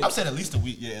over with. I'm saying at least a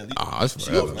week, yeah. At least. Oh, it's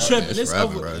forever. Tripping. It's It's forever,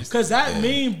 over bro. with. Because that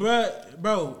mean,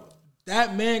 bro,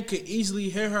 that man could easily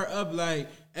hit her up like,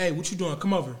 hey, what you doing?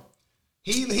 Come over.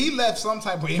 He left some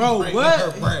type of Bro, imprint what?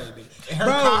 in her brain. In her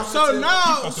Bro, so cognitive-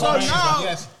 now,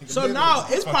 Yes, so literally. now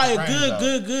it's probably a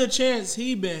brains good chance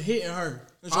he been hitting her.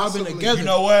 Since y'all been Possibly. together. You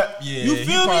know what? Yeah, You he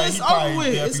feel me? probably- It's he probably over with.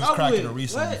 definitely It's was over cracking with. her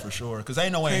recently What? for sure. Because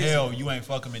ain't no way in Crazy. hell you ain't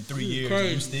fucking him in 3 years. And you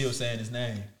Crazy. still saying his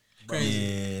name. Crazy.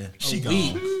 Yeah, she week. gone.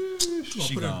 You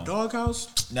She gonna put her in gone. a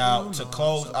doghouse? Now, No, to no.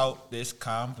 close out this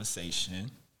conversation,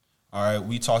 all right,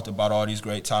 we talked about all these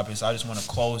great topics. I just want to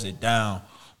close it down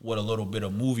with a little bit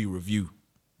of movie review.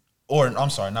 Or,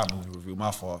 I'm sorry, not movie review, my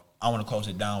fault. I want to close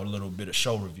it down with a little bit of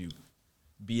show review.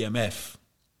 BMF,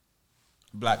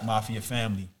 Black Mafia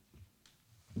Family,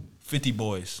 50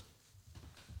 Boys.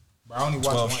 Bro, I only watched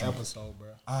 12 one Street. episode, bro.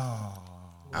 I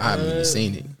haven't even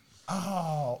seen it.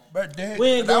 Oh, but Derek, We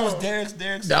ain't that gonna- was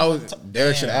Derek's. That was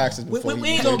Derek should have asked us We before. ain't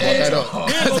he gonna brought get that into, up.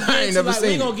 we ain't gonna I get ain't into, never like, we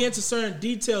seen ain't gonna it. get into certain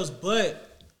details,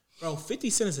 but bro, 50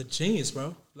 Cent is a genius,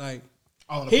 bro. Like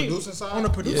On the producing side? on the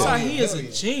producer Yeah. side, he is Hell a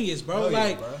yeah. genius, bro. Hell yeah,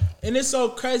 Like, bro. and it's so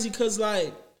crazy because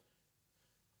like,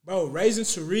 bro, Raising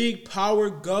Tariq, Power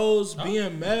Goes,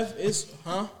 BMF, it's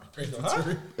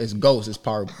It's Ghost. It's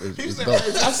Power. It's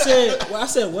Ghost. I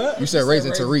said what? You said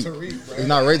Raising Raising Tariq. Tariq, bro. It's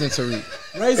not Raising Tariq.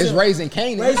 Raising- It's Raising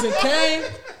Canaan. Raising Kane.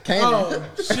 Canaan. Oh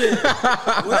shit!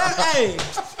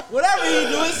 Whatever he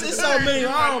do, it's so many.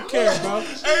 I don't care, bro. It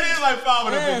is like 5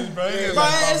 of Yeah. them bitches, bro. It is But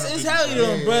like 5 of it's them hell bitches. you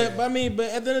know, but I mean, but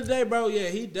at the end of the day, bro, yeah,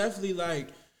 he definitely like,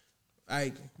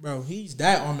 bro, he's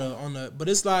that on the. But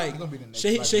it's like, gonna be the next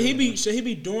should Black he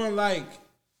be doing like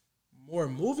more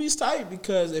movies type?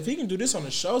 Because if he can do this on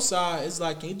the show side, it's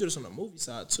like, can he do this on the movie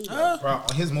side too? Bro,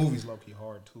 his movies low key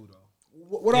hard too though.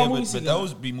 What all movies? But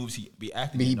those be movies he be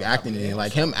acting. He be acting in,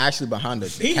 like him actually behind the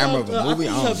He camera helped, of a movie. I think I he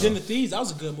don't helped know. In the Thieves. That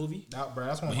was a good movie. Bro,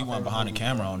 that's one But of he my went favorite behind the movies.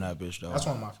 camera on that bitch though. That's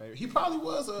one of my favorite. He probably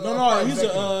was a No, he's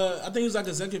executive. I think he was like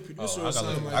executive producer or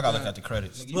something like I gotta that. look at the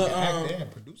credits. He But, can act there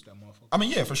and produce that motherfucker. I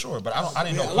mean, yeah, for sure. But I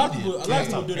didn't know. A lot of people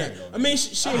do that. I mean,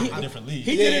 shit. He Different league.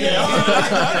 He did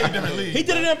it in. Different league. He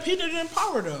did it in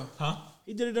Power though. Huh?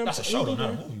 He did it in. That's a show though,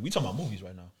 not a movie. We talking about movies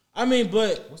right now. I mean,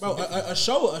 but bro, a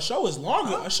show is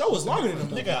longer. A show is longer than a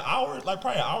movie. Nigga, an hour, like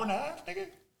probably an hour and a half, nigga.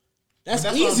 That's But that's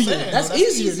what I'm easier. saying, That's though. That's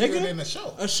easier, easier nigga. than a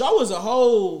show. A show is a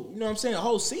whole. You know what I'm saying? A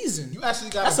whole season. You actually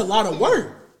got. That's a lot of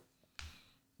work.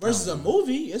 Versus a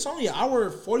movie, it's only an hour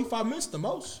 45 minutes the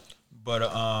most. But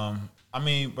I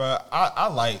mean, bro, I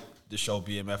like the show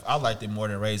BMF. I liked it more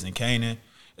than Raising Kanan,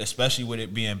 especially with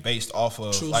it being based off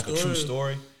of a true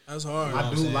story. That's hard. I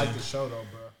do like the show though,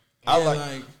 bro.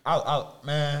 I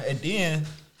man, and then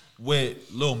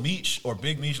with Lil Meech or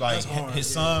Big Meech, like his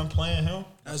son playing him.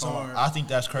 That's hard. I think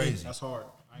that's crazy. That's hard.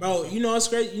 Bro, you know it's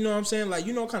great. You know what I'm saying? Like,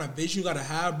 you know what kind of vision you gotta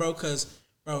have, bro? Cause,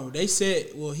 bro, he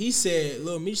said,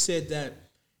 Lil Meech said that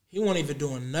he wasn't even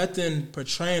doing nothing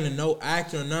portraying and no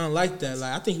acting or nothing like that.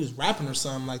 Like, I think he was rapping or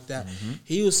something like that. Mm-hmm.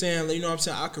 He was saying, you know what I'm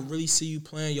saying, I could really see you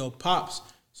playing your pops.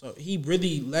 So he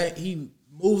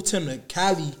moved him to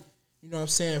Cali, you know what I'm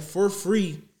saying, for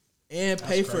free and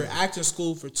pay for acting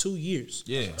school for 2 years.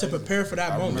 Yeah. To prepare for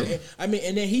that moment. I mean,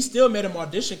 and then he still made him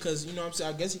audition because, you know what I'm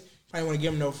saying, I guess he probably want to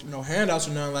give him no handouts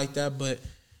or nothing like that. But,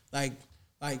 like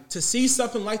to see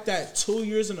something like that 2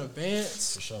 years in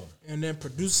advance, For sure. and then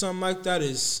produce something like that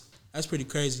that's pretty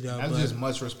crazy though. That's just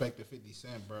much respect to 50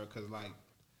 Cent, bro, because like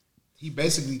he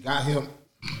basically got him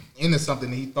into something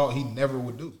that he thought he never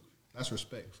would do. That's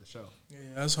respect for sure. Yeah,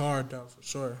 that's hard though for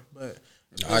sure. But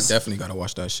I definitely gotta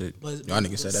watch that shit. But- Y'all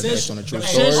niggas said that's since- based on a true but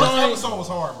story. since y'all- First episode was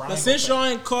hard, bro. but since y'all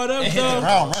ain't caught up It hit the though,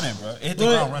 ground running, bro. It hit the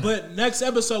ground running. but next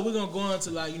episode we're gonna go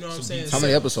into like, you know what I'm saying? How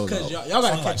many episodes, Because though? y'all gotta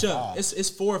It's only catch like up. 5. It's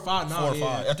 4 or 5 now. 4 or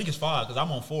yeah. 5. I think it's 5 because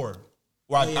I'm on 4.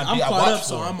 Well, Yeah, I I'm caught watched up,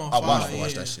 so 4. I'm on I 5. watched I'll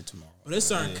watch yeah. that shit tomorrow. But there's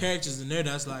certain characters in there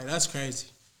that's crazy.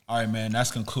 All right, man.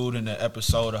 That's concluding the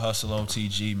episode of Hustle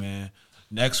OTG, man.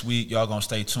 Next week, y'all gonna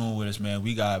stay tuned with us, man.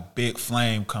 We got Big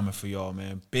Flame coming for y'all,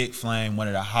 man. Big Flame, one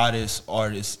of the hottest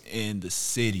artists in the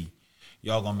city.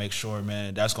 Y'all gonna make sure,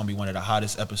 man, that's gonna be one of the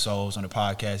hottest episodes on the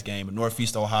podcast game in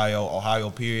Northeast Ohio,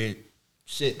 period.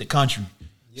 Shit, the country.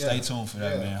 Yeah. Stay tuned for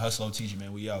that, Yeah. man. Hustle OTG,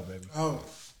 man. We out, baby. Oh.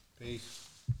 Peace.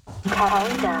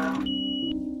 Calm down.